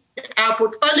 in our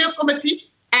portfolio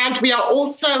committee, and we are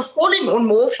also calling on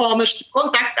more farmers to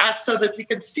contact us so that we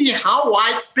can see how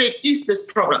widespread is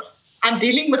this problem. I'm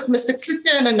dealing with Mr. Klute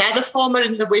and another farmer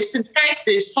in the Western Cape.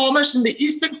 There's farmers in the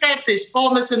Eastern Cape, there's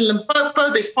farmers in Limpopo,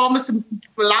 there's farmers in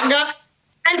Mpumalanga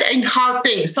and in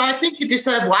Gauteng. So I think it is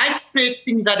a widespread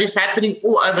thing that is happening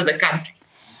all over the country.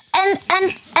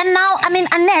 And now, I mean,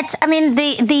 Annette, I mean,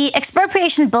 the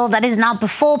expropriation bill that is now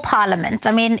before Parliament,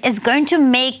 I mean, is going to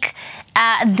make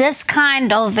this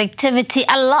kind of activity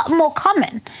a lot more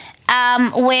common,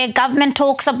 where government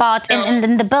talks about,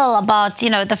 in the bill, about,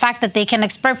 the fact that they can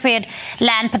expropriate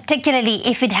land, particularly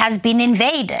if it has been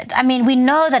invaded. I mean, we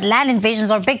know that land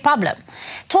invasions are a big problem.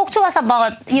 Talk to us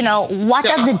about, what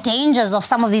are the dangers of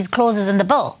some of these clauses in the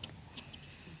bill?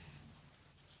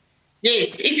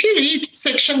 Yes, if you read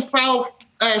section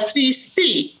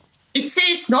 12(3)(c), it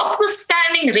says,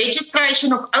 notwithstanding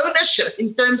registration of ownership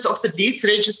in terms of the Deeds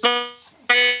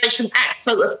Registration Act,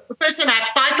 so a person has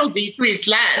title deed to his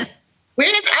land, when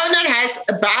an owner has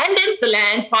abandoned the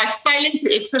land by failing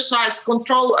to exercise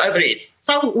control over it.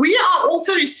 So we are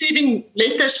also receiving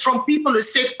letters from people who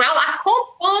said, well, I can't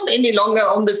farm any longer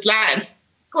on this land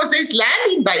because there's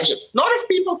land invasions. A lot of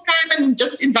people came and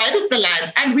just invaded the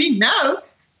land, and we know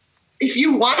if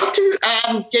you want to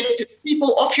get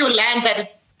people off your land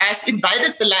that has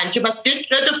invaded the land, you must get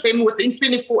rid of them within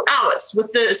 24 hours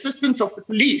with the assistance of the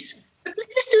police. The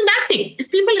police do nothing.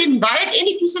 If people invade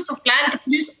any pieces of land, the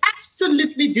police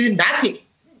absolutely do nothing.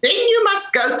 Then you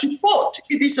must go to court.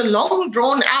 It is a long,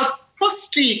 drawn-out,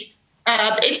 costly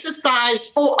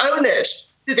exercise for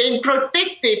owners to then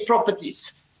protect their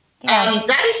properties.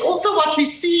 That is also what we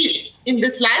see in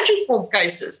this land reform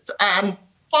cases.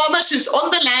 Farmers who's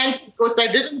on the land because they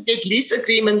didn't get lease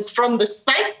agreements from the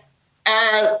state,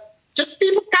 just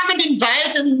people come and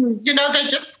invade and, they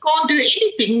just can't do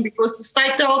anything because the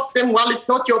state tells them, well, it's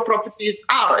not your property, it's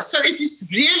ours. So it is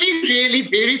really, really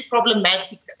very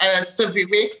problematic,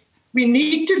 Siviwe. We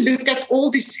need to look at all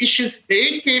these issues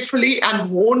very carefully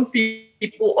and warn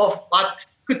people of what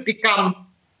could become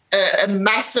a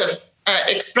massive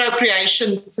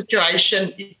expropriation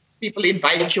situation if people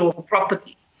invade your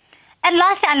property. And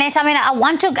lastly, Annette, I mean, I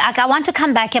want to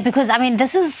come back here because, I mean,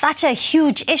 this is such a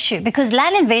huge issue because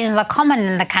land invasions are common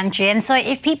in the country. And so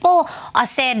if people are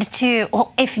said to,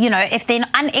 if they're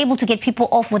unable to get people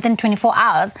off within 24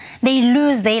 hours, they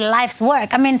lose their life's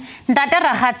work. I mean, Ndata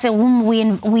Ragatse, whom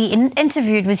we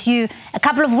interviewed with you a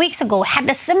couple of weeks ago, had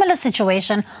a similar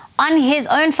situation on his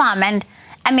own farm. And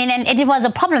I mean, and it was a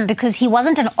problem because he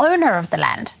wasn't an owner of the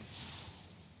land.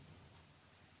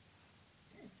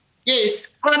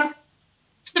 Yes.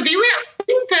 Siviwe, I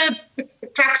think the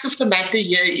crux of the matter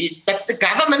here is that the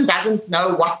government doesn't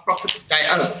know what property they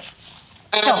own.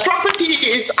 Property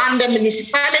is under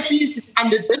municipalities, it's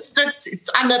under districts, it's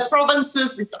under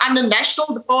provinces, it's under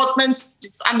national departments,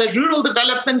 it's under rural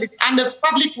development, it's under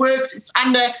public works, it's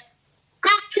under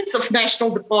kinds of national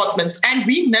departments. And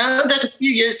we know that a few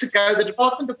years ago, the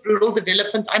Department of Rural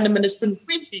Development under Minister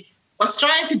Nkwinti was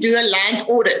trying to do a land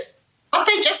audit. But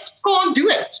they just can't do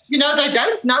it. You know, they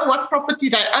don't know what property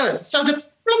they own. So the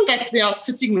problem that we are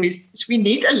sitting with is we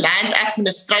need a land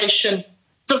administration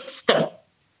system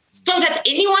so that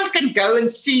anyone can go and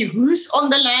see who's on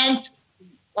the land,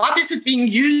 what is it being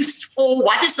used for,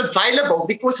 what is available,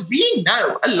 because we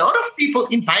know a lot of people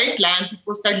invade land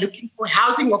because they're looking for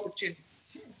housing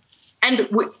opportunities. And,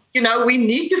 we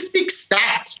need to fix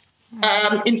that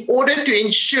in order to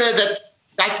ensure that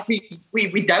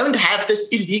we don't have this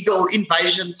illegal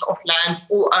invasions of land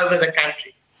all over the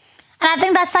country. And I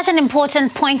think that's such an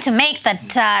important point to make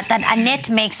that Annette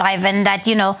makes, Ivan, that,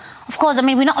 of course, I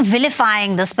mean, we're not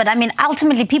vilifying this, but I mean,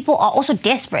 ultimately people are also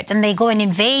desperate and they go and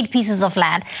invade pieces of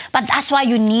land. But that's why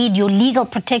you need your legal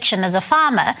protection as a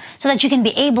farmer so that you can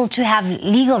be able to have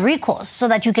legal recourse, so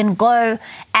that you can go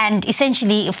and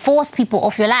essentially force people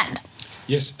off your land.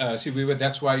 Yes,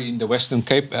 that's why in the Western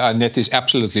Cape, Annette is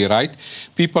absolutely right.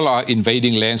 People are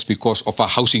invading lands because of a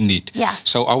housing need. Yeah.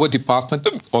 So our Department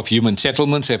of Human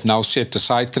Settlements have now set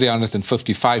aside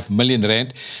 355 million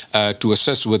rand to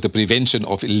assist with the prevention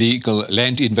of illegal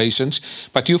land invasions.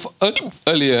 But you've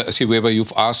earlier, Siviwe,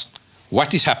 you've asked,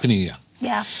 what is happening here?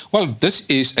 Yeah. Well, this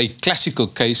is a classical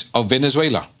case of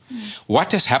Venezuela.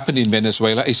 What has happened in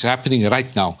Venezuela is happening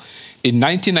right now. In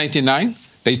 1999,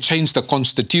 they changed the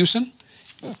constitution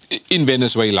in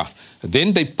Venezuela.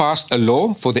 Then they passed a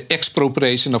law for the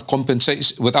expropriation of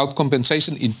compensation without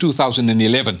compensation in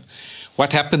 2011.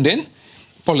 What happened then?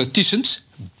 Politicians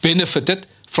benefited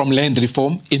from land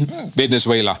reform in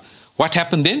Venezuela. What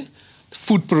happened then?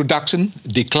 Food production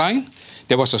declined.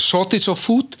 There was a shortage of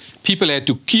food. People had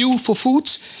to queue for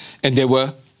foods, and there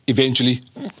were eventually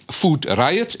food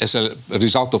riots as a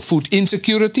result of food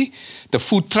insecurity. The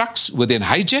food trucks were then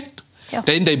hijacked. Sure.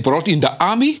 Then they brought in the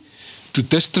army to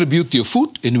distribute your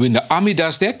food. And when the army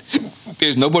does that,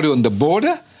 there's nobody on the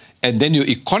border, and then your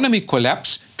economy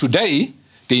collapses. Today,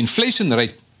 the inflation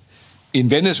rate in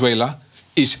Venezuela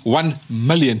is 1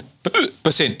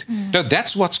 million%. Now,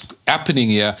 that's what's happening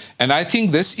here. And I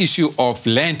think this issue of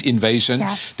land invasion,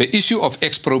 the issue of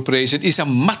expropriation is a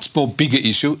much more bigger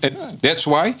issue. And that's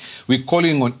why we're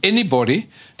calling on anybody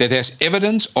that has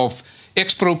evidence of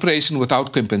expropriation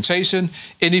without compensation,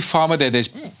 any farmer that has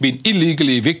been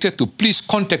illegally evicted, to please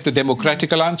contact the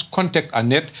Democratic Alliance, contact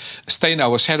Annette Steyn,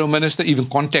 our Shadow Minister, even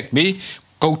contact me.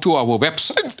 Go to our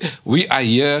website. We are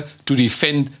here to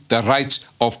defend the rights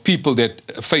of people that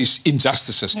face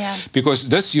injustices. Yeah. Because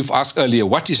this, you've asked earlier,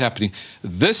 what is happening?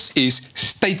 This is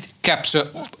state capture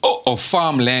of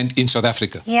farmland in South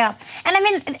Africa. Yeah. And I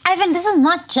mean, Ivan, this is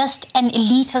not just an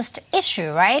elitist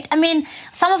issue, right? I mean,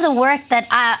 some of the work that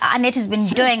Annette has been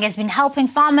doing has been helping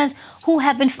farmers who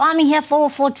have been farming here for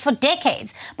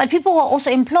decades. But people who are also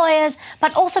employers,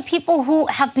 but also people who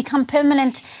have become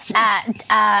permanent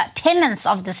tenants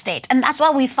of the state. And that's why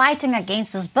we're fighting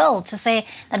against this bill, to say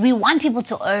that we want people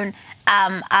to own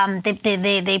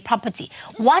their property.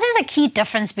 What is the key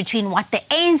difference between what the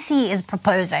ANC is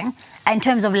proposing in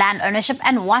terms of land ownership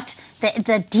and what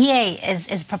the DA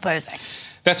is proposing?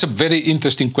 That's a very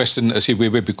interesting question,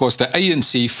 Siviwe, because the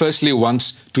ANC firstly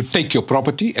wants to take your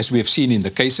property, as we have seen in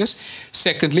the cases.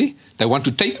 Secondly, they want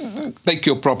to take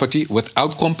your property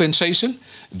without compensation.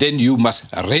 Then you must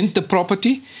rent the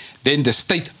property. Then the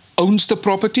state owns the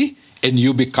property and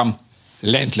you become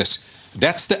landless.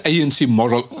 That's the ANC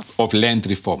model of land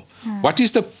reform. What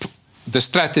is the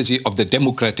strategy of the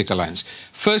Democratic Alliance?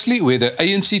 Firstly, where the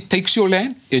ANC takes your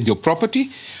land and your property,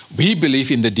 we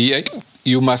believe in the DA,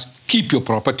 you must keep your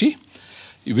property.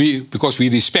 Because we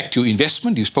respect your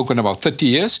investment. You've spoken about 30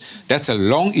 years. That's a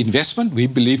long investment. We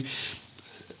believe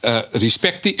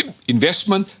respect the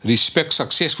investment, respect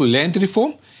successful land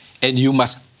reform, and you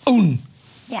must own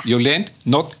your land,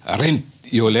 not rent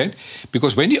your land.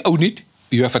 Because when you own it,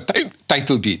 you have a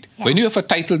title deed. Yeah. When you have a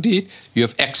title deed, you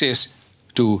have access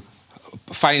to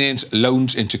finance,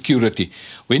 loans, and security.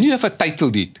 When you have a title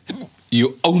deed,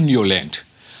 you own your land.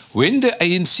 When the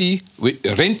ANC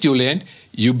rent your land,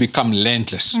 you become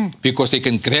landless because they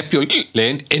can grab your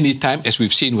land anytime, as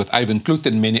we've seen with Ivan Meyer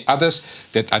and many others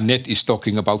that Annette is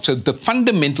talking about. So the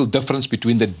fundamental difference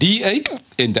between the DA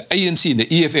and the ANC and the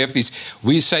EFF is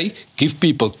we say give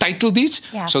people title deeds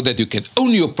so that you can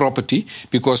own your property,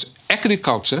 because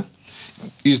agriculture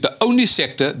is the only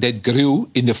sector that grew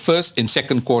in the first and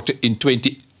second quarter in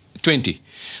 2020.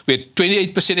 We had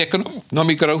 28%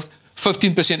 economic growth,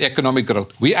 15% economic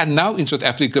growth. We are now in South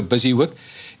Africa busy with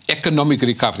economic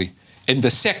recovery. And the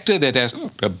sector that has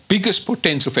the biggest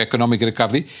potential for economic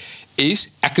recovery is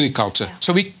agriculture. Yeah.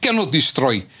 So we cannot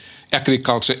destroy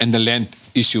agriculture, and the land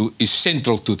issue is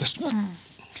central to this. And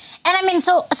I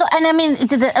mean,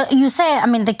 you say, I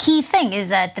mean, the key thing is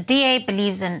that the DA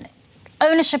believes in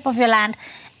ownership of your land,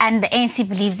 and the ANC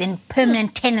believes in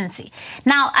permanent tenancy.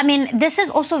 Now, I mean, this is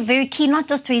also very key, not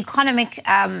just to economic,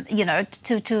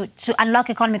 to unlock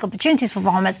economic opportunities for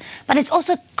farmers, but it's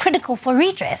also critical for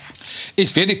redress.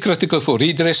 It's very critical for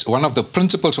redress. One of the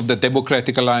principles of the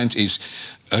Democratic Alliance is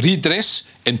redress,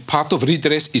 and part of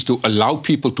redress is to allow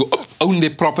people to own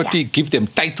their property, give them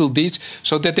title deeds,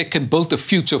 so that they can build a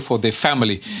future for their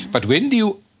family. But when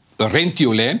you rent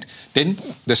your land, then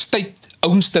the state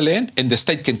owns the land, and the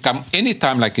state can come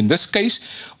anytime, like in this case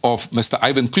of Mr.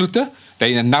 Ivan Meyer.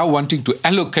 They are now wanting to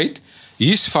allocate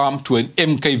his farm to an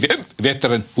MK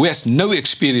veteran who has no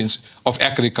experience of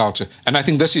agriculture. And I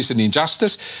think this is an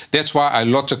injustice. That's why I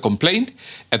lodged a complaint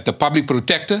at the Public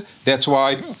Protector. That's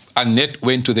why Annette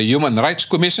went to the Human Rights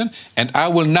Commission. And I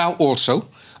will now also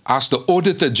ask the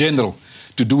Auditor General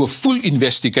to do a full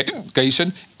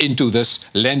investigation into this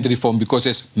land reform, because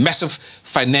there's massive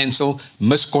financial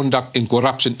misconduct and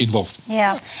corruption involved.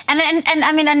 Yeah, and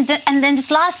then just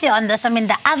lastly on this, I mean,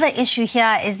 the other issue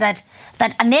here is that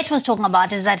Annette was talking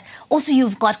about is that also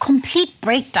you've got complete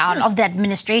breakdown of the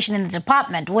administration in the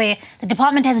department, where the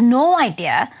department has no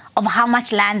idea of how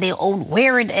much land they own,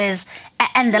 where it is,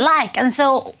 and the like. And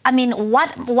so, I mean,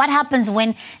 what happens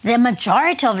when the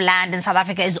majority of land in South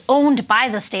Africa is owned by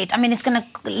the state? I mean, it's going to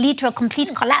lead to a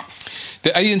complete collapse. The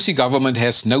ANC government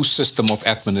has no system of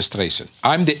administration.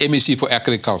 I'm the MEC for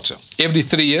Agriculture. Every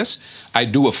 3 years, I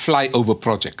do a flyover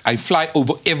project. I fly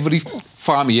over every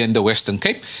farm here in the Western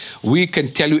Cape. We can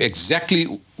tell you exactly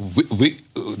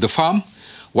the farm,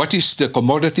 what is the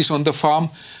commodities on the farm,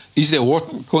 is there water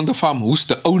on the farm, who's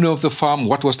the owner of the farm,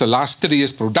 what was the last 3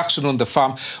 years production on the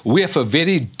farm. We have a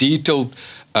very detailed,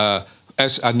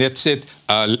 as Annette said,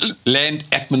 land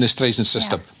administration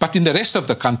system. Yeah. But in the rest of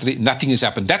the country, nothing has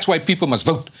happened. That's why people must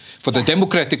vote for the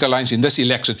Democratic Alliance in this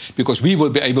election, because we will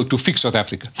be able to fix South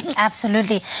Africa.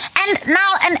 Absolutely. And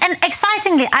now, and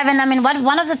excitingly, Ivan, I mean,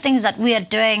 one of the things that we are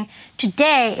doing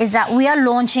today is that we are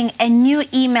launching a new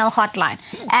email hotline.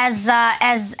 As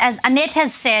Annette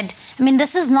has said, I mean,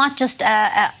 this is not just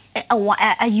a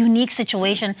unique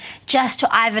situation just to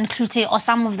Ivan Meyer or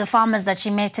some of the farmers that she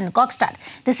met in Kokstad.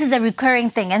 This is a recurring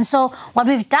thing. And so what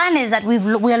we've done is that we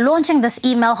are launching this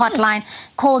email hotline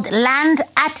called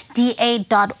land@da.org.za,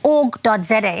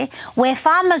 where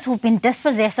farmers who've been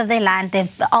dispossessed of their land,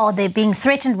 they're being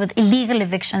threatened with illegal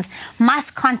evictions,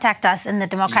 must contact us in the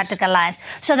Democratic Alliance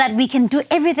so that we can do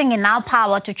everything in our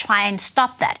power to try and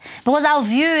stop that. Because our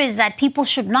view is that people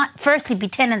should not, firstly, be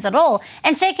tenants at all,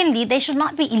 and secondly, they should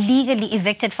not be illegally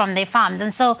evicted from their farms.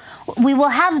 And so we will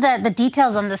have the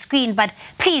details on the screen, but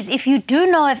please, if you do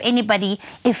know of anybody,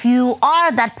 if you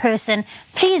are that person,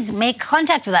 please make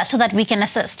contact with us so that we can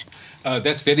assist.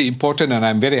 That's very important, and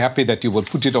I'm very happy that you will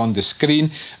put it on the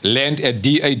screen,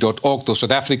 land@da.org to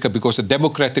South Africa, because the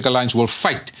Democratic Alliance will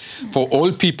fight for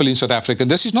all people in South Africa.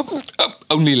 And this is not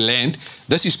only land,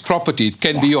 this is property. It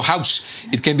can be your house,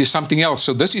 it can be something else.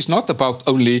 So this is not about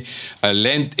only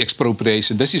land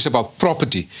expropriation, this is about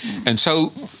property. And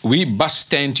so we must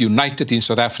stand united in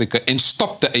South Africa and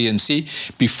stop the ANC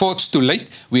before it's too late.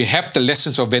 We have the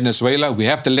lessons of Venezuela, we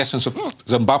have the lessons of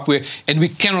Zimbabwe, and we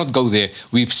cannot go there.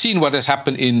 We've seen what has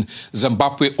happened in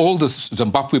Zimbabwe. All the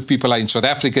Zimbabwe people are in South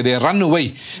Africa. They run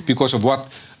away because of what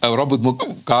Robert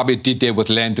Mugabe did there with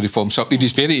land reform. So it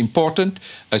is very important,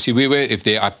 Siviwe, if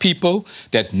there are people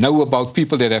that know about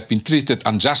people that have been treated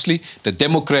unjustly, the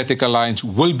Democratic Alliance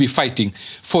will be fighting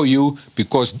for you,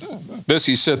 because this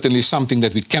is certainly something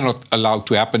that we cannot allow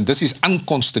to happen. This is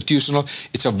unconstitutional.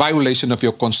 It's a violation of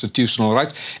your constitutional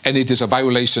rights, and it is a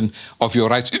violation of your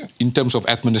rights in terms of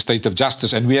administrative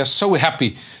justice. And we are so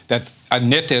happy that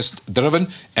Annette has driven,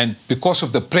 and because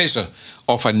of the pressure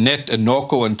of Annette and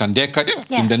Noko and Tandeka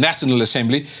in the National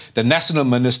Assembly, the National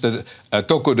Minister,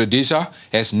 Toko Diza,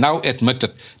 has now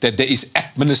admitted that there is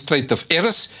administrative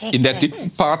errors in that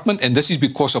department, and this is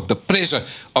because of the pressure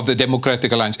of the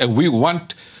Democratic Alliance. And we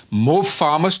want more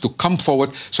farmers to come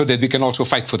forward so that we can also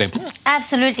fight for them.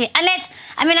 Absolutely. Annette,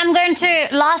 I mean, I'm going to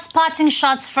last parting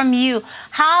shots from you.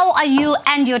 How are you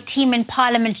and your team in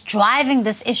Parliament driving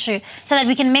this issue so that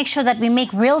we can make sure that we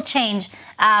make real change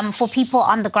for people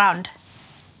on the ground?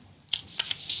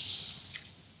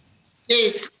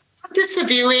 Yes. To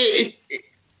Siviwe,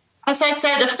 as I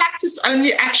say, the fact is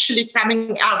only actually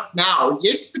coming out now.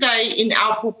 Yesterday in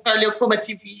our portfolio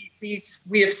committee,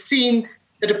 we have seen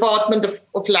the Department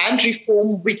of Land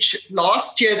Reform, which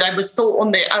last year they were still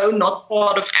on their own, not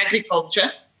part of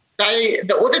agriculture.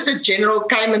 The Auditor General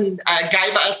came and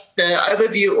gave us the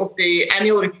overview of the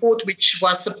annual report, which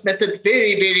was submitted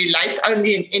very, very late,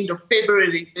 only in end of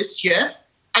February this year.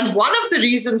 And one of the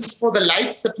reasons for the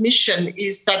late submission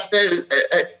is that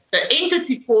the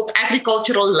entity called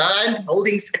Agricultural Land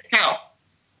Holdings Account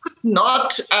could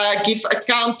not give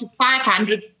account to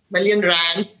 500 million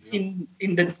rand in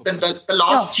the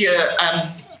last year,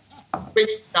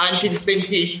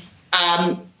 2019-20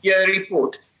 year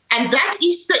report. And that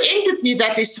is the entity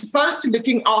that is supposed to be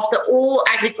looking after all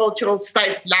agricultural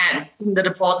state land in the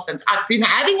department. I've been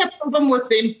having a problem with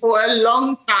them for a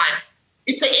long time.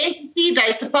 It's an entity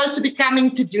they're supposed to be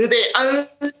coming to do their own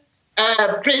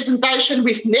presentation.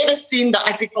 We've never seen the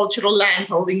Agricultural Land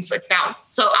Holdings account.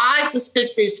 So I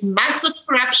suspect there's massive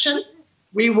corruption.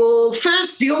 We will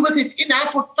first deal with it in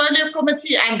our portfolio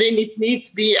committee, and then if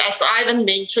needs be, as Ivan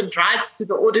mentioned, writes to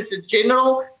the Auditor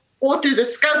General or to the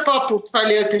scope of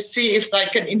portfolio to see if they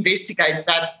can investigate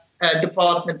that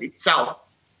department itself.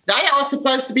 They are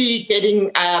supposed to be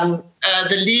getting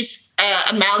the least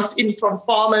amounts in from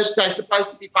farmers. They're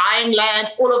supposed to be buying land,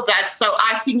 all of that. So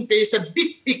I think there's a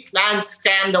big land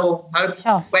scandal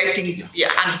waiting to be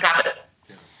uncovered.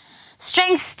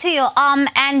 Strength to your arm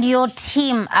and your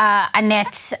team,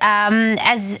 Annette.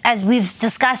 As we've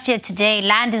discussed here today,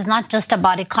 land is not just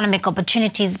about economic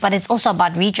opportunities, but it's also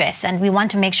about redress. And we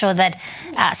want to make sure that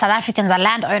South Africans are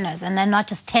landowners and they're not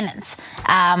just tenants.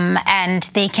 And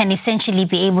they can essentially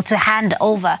be able to hand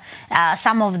over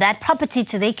some of that property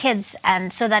to their kids,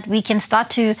 and so that we can start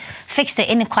to fix the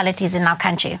inequalities in our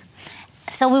country.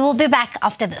 So we will be back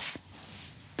after this.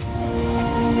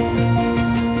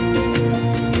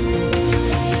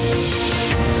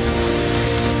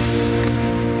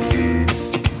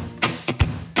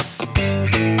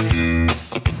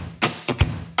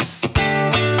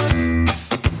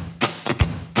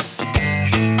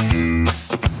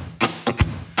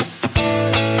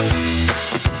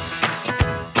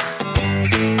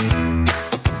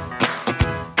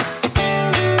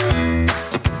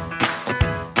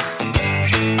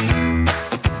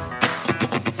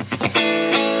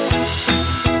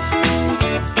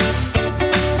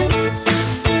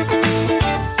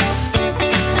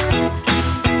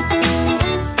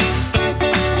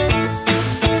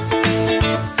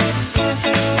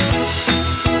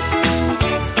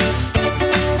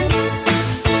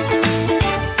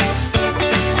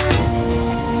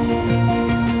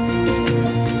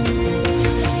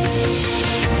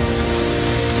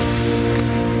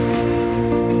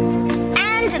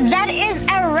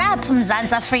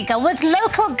 Africa. With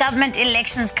local government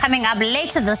elections coming up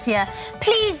later this year,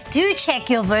 please do check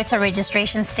your voter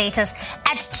registration status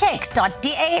at check.da.org.za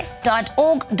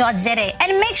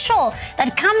and make sure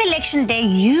that come election day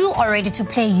you are ready to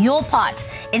play your part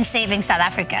in saving South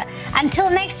Africa. Until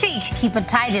next week, keep it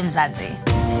tidy, Mzansi.